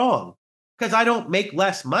do wrong? Because I don't make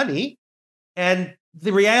less money. And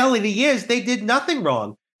the reality is they did nothing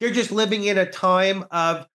wrong. They're just living in a time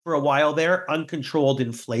of, for a while there, uncontrolled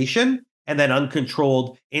inflation and then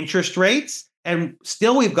uncontrolled interest rates. And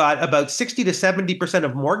still, we've got about 60 to 70%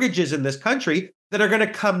 of mortgages in this country that are going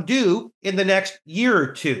to come due in the next year or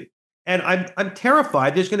two. And I'm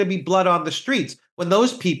terrified there's going to be blood on the streets when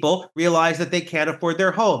those people realize that they can't afford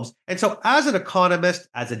their homes. And so as an economist,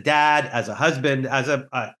 as a dad, as a husband, as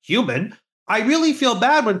a human, I really feel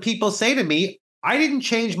bad when people say to me, I didn't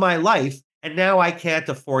change my life and now I can't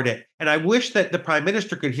afford it. And I wish that the Prime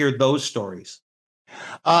Minister could hear those stories.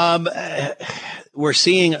 We're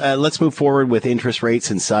seeing, let's move forward with interest rates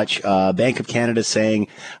and such. Bank of Canada saying,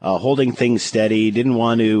 holding things steady, didn't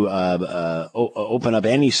want to open up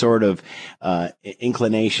any sort of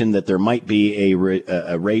inclination that there might be a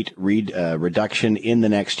rate reduction in the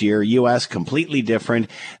next year. U.S. completely different.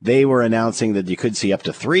 They were announcing that you could see up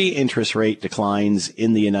to 3 interest rate declines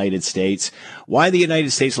in the United States. Why the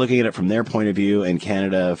United States looking at it from their point of view and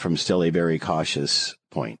Canada from still a very cautious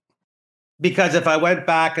point? Because if I went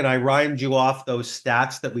back and I rhymed you off those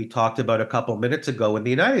stats that we talked about a couple minutes ago, in the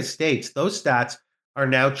United States, those stats are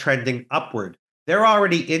now trending upward. They're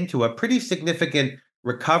already into a pretty significant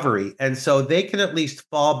recovery. And so they can at least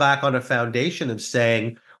fall back on a foundation of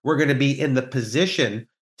saying, we're going to be in the position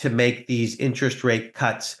to make these interest rate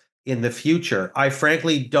cuts in the future. I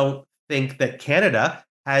frankly don't think that Canada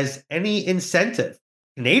has any incentive.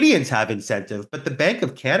 Canadians have incentive, but the Bank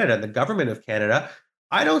of Canada and the government of Canada,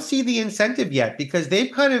 I don't see the incentive yet because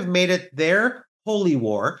they've kind of made it their holy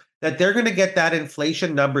war that they're going to get that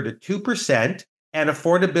inflation number to 2% and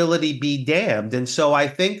affordability be damned. And so I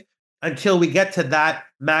think until we get to that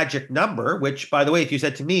magic number, which, by the way, if you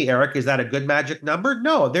said to me, Eric, is that a good magic number?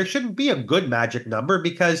 No, there shouldn't be a good magic number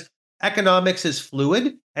because economics is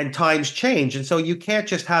fluid and times change. And so you can't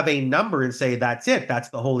just have a number and say, that's it, that's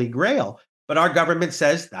the holy grail. But our government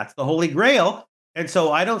says that's the holy grail. And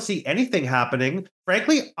so I don't see anything happening.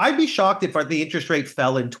 Frankly, I'd be shocked if the interest rate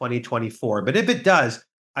fell in 2024. But if it does,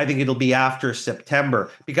 I think it'll be after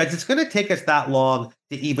September because it's going to take us that long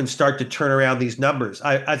to even start to turn around these numbers.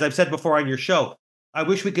 As I've said before on your show, I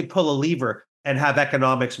wish we could pull a lever and have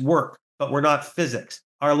economics work, but we're not physics.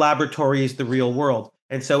 Our laboratory is the real world.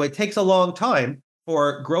 And so it takes a long time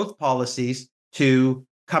for growth policies to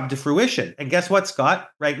come to fruition. And guess what, Scott?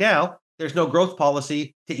 Right now, there's no growth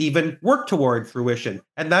policy to even work toward fruition.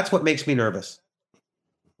 And that's what makes me nervous.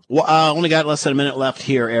 Well, only got less than a minute left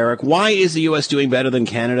here, Eric. Why is the U.S. doing better than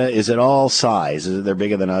Canada? Is it all size? Is it they're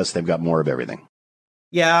bigger than us? They've got more of everything.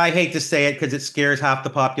 Yeah, I hate to say it because it scares half the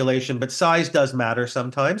population, but size does matter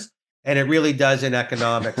sometimes. And it really does in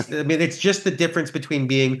economics. I mean, it's just the difference between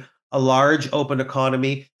being a large open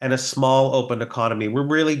economy and a small open economy. We're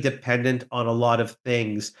really dependent on a lot of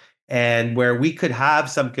things. And where we could have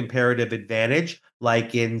some comparative advantage,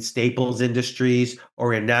 like in staples industries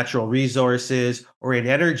or in natural resources or in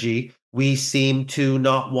energy, we seem to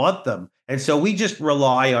not want them. And so we just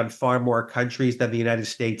rely on far more countries than the United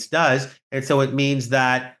States does. And so it means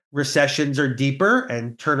that recessions are deeper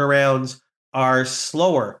and turnarounds are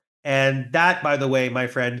slower. And that, by the way, my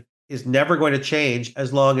friend, is never going to change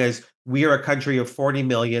as long as we are a country of 40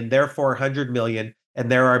 million, they're 400 million, and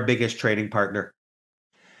they're our biggest trading partner.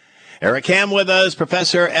 Eric Ham with us,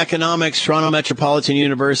 Professor Economics, Toronto Metropolitan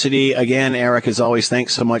University. Again, Eric, as always,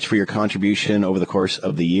 thanks so much for your contribution over the course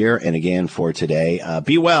of the year and again for today.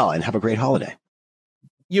 Be well and have a great holiday.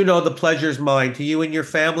 You know the pleasure's mine. To you and your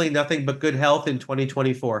family, nothing but good health in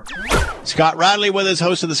 2024. Scott Radley with us,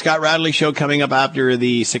 host of the Scott Radley Show, coming up after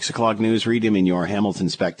the 6 o'clock news. Read him in your Hamilton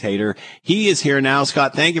Spectator. He is here now.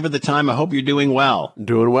 Scott, thank you for the time. I hope you're doing well.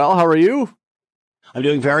 Doing well. How are you? I'm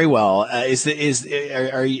doing very well. Let's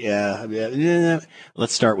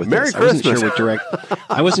start with Merry this. Christmas.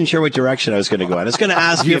 I wasn't sure what direction I was going to go. I was going to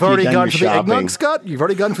ask you if you've done your shopping. You've already gone for the eggnog, Scott? You've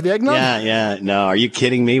already gone for the eggnog? Yeah. No, are you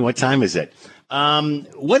kidding me? What time is it?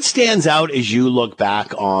 What stands out as you look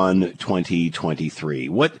back on 2023?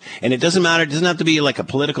 And it doesn't matter. It doesn't have to be like a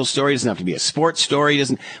political story. It doesn't have to be a sports story.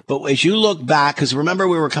 But as you look back, because remember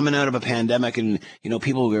we were coming out of a pandemic and,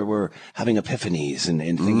 people were having epiphanies and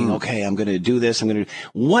thinking, okay, I'm going to do this.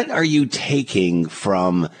 What are you taking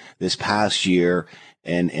from this past year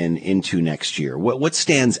and into next year? What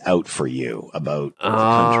stands out for you about the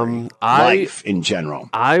country, life in general?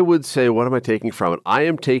 I would say, what am I taking from it? I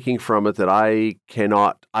am taking from it that I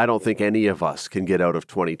don't think any of us can get out of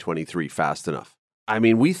 2023 fast enough. I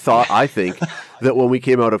mean, I think that when we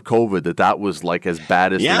came out of COVID, that was like as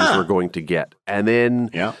bad as things were going to get. And then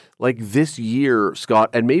like this year,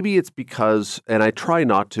 Scott, and maybe it's because, and I try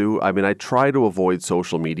not to, I try to avoid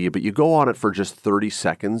social media, but you go on it for just 30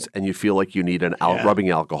 seconds and you feel like you need an rubbing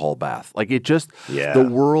alcohol bath. Like it just, the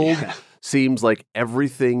world seems like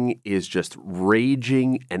everything is just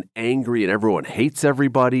raging and angry and everyone hates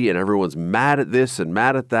everybody and everyone's mad at this and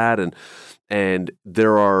mad at that. And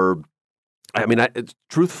there are,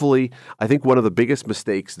 truthfully, I think one of the biggest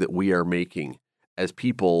mistakes that we are making as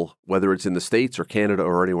people, whether it's in the States or Canada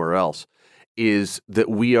or anywhere else, is that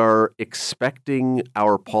we are expecting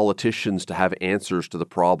our politicians to have answers to the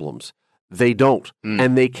problems. They don't,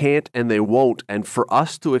 and they can't, and they won't. And for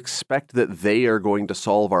us to expect that they are going to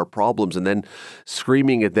solve our problems and then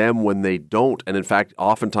screaming at them when they don't, and in fact,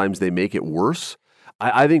 oftentimes they make it worse,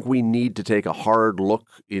 I think we need to take a hard look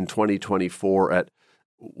in 2024 at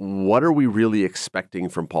what are we really expecting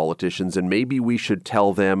from politicians, and maybe we should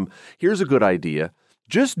tell them, here's a good idea.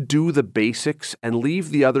 Just do the basics and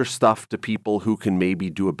leave the other stuff to people who can maybe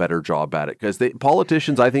do a better job at it. Because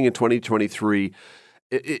politicians, I think in 2023,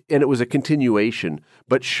 and it was a continuation,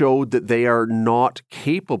 but showed that they are not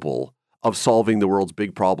capable of solving the world's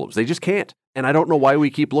big problems. They just can't. And I don't know why we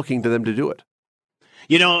keep looking to them to do it.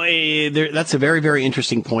 You know, that's a very, very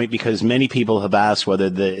interesting point, because many people have asked whether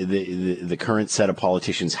the current set of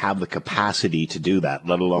politicians have the capacity to do that,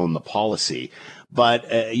 let alone the policy. But,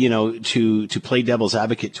 to play devil's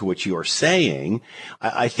advocate to what you're saying,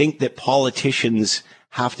 I think that politicians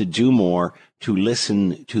have to do more to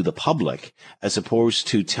listen to the public as opposed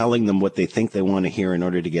to telling them what they think they want to hear in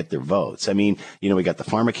order to get their votes. I mean, we got the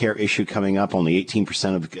pharmacare issue coming up. Only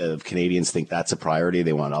 18% of Canadians think that's a priority.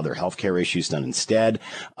 They want other healthcare issues done instead.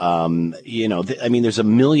 There's a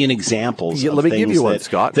million examples of let me things give you one,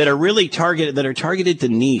 Scott, that are really targeted to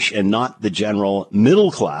niche and not the general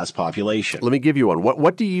middle class population. Let me give you one.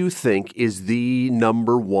 What do you think is the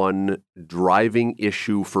number one driving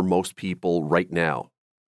issue for most people right now?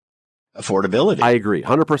 Affordability. I agree,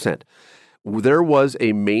 100%. There was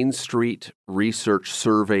a Main Street research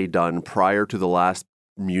survey done prior to the last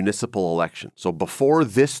municipal election. So before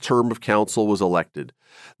this term of council was elected,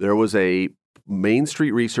 there was a Main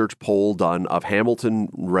Street research poll done of Hamilton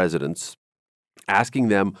residents asking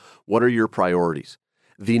them, what are your priorities?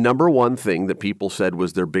 The number one thing that people said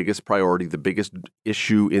was their biggest priority, the biggest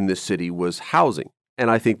issue in this city was housing. And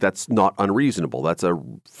I think that's not unreasonable. That's a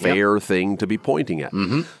fair thing to be pointing at.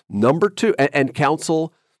 Mm-hmm. Number two, and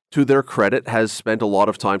council, to their credit, has spent a lot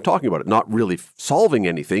of time talking about it, not really solving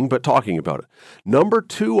anything, but talking about it. Number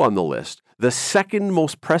two on the list, the second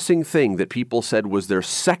most pressing thing that people said was their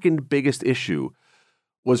second biggest issue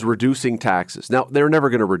was reducing taxes. Now, they're never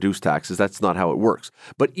going to reduce taxes. That's not how it works.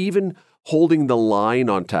 But even holding the line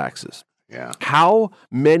on taxes, how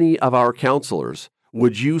many of our councillors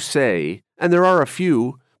would you say, and there are a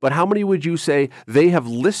few, but how many would you say they have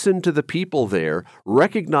listened to the people there,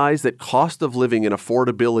 recognize that cost of living and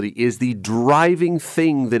affordability is the driving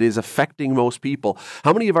thing that is affecting most people?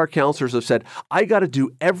 How many of our councillors have said, I got to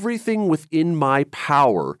do everything within my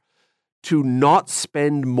power to not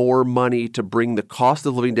spend more money to bring the cost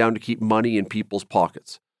of living down to keep money in people's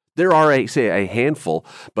pockets? There are, a handful,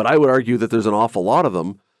 but I would argue that there's an awful lot of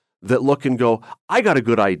them that look and go, I got a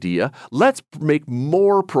good idea. Let's make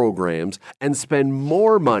more programs and spend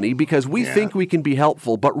more money because we think we can be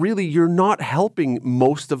helpful. But really, you're not helping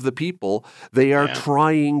most of the people. They are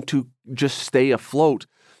trying to just stay afloat.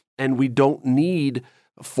 And we don't need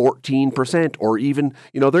 14% or even,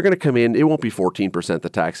 they're going to come in. It won't be 14%, the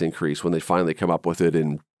tax increase, when they finally come up with it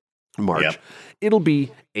in March. Yep. It'll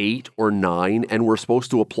be 8 or 9, and we're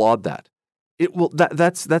supposed to applaud that. It will.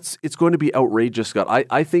 It's going to be outrageous, Scott.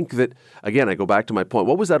 I think that, again, I go back to my point.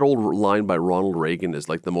 What was that old line by Ronald Reagan? Is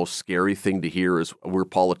like the most scary thing to hear is we're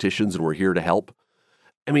politicians and we're here to help.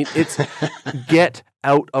 I mean, it's get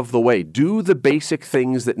out of the way. Do the basic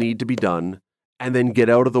things that need to be done, and then get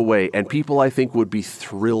out of the way. And people, I think, would be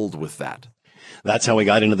thrilled with that. That's how we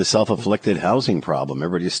got into the self-inflicted housing problem.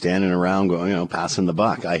 Everybody's standing around going, passing the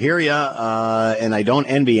buck. I hear you, and I don't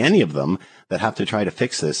envy any of them that have to try to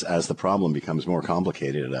fix this as the problem becomes more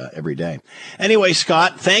complicated every day. Anyway,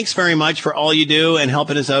 Scott, thanks very much for all you do and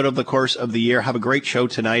helping us out over the course of the year. Have a great show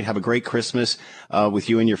tonight. Have a great Christmas with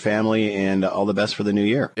you and your family, and all the best for the new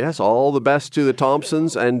year. Yes, all the best to the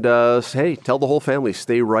Thompsons, and hey, tell the whole family,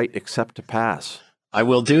 stay right except to pass. I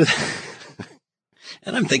will do that.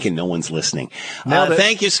 And I'm thinking no one's listening.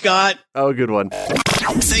 Thank you, Scott. Oh, good one.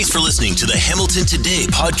 Thanks for listening to the Hamilton Today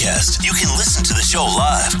podcast. You can listen to the show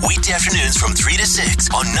live weekday afternoons from 3 to 6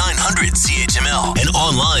 on 900 CHML and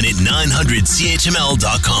online at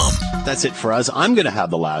 900CHML.com. That's it for us. I'm going to have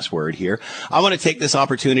the last word here. I want to take this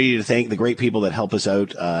opportunity to thank the great people that help us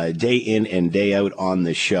out day in and day out on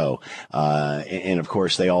this show. And of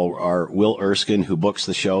course, they all are Will Erskine, who books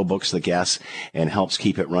the show, books the guests, and helps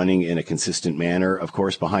keep it running in a consistent manner. of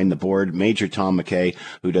course, behind the board, Major Tom McKay,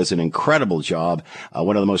 who does an incredible job.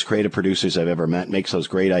 One of the most creative producers I've ever met, makes those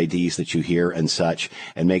great IDs that you hear and such,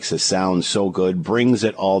 and makes us sound so good, brings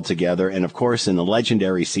it all together. And of course, in the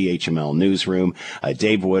legendary CHML newsroom,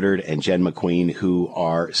 Dave Woodard and Jen McQueen, who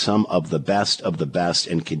are some of the best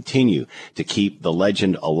and continue to keep the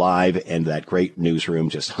legend alive and that great newsroom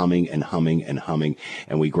just humming and humming and humming.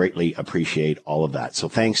 And we greatly appreciate all of that. So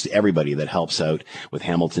thanks to everybody that helps out with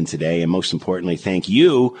Hamilton Today. And most importantly, thank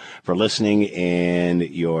you for listening and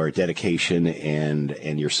your dedication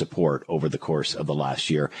and your support over the course of the last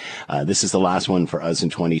year. This is the last one for us in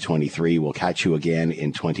 2023. We'll catch you again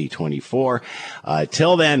in 2024.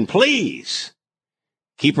 Till then, please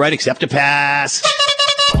keep right, accept a pass.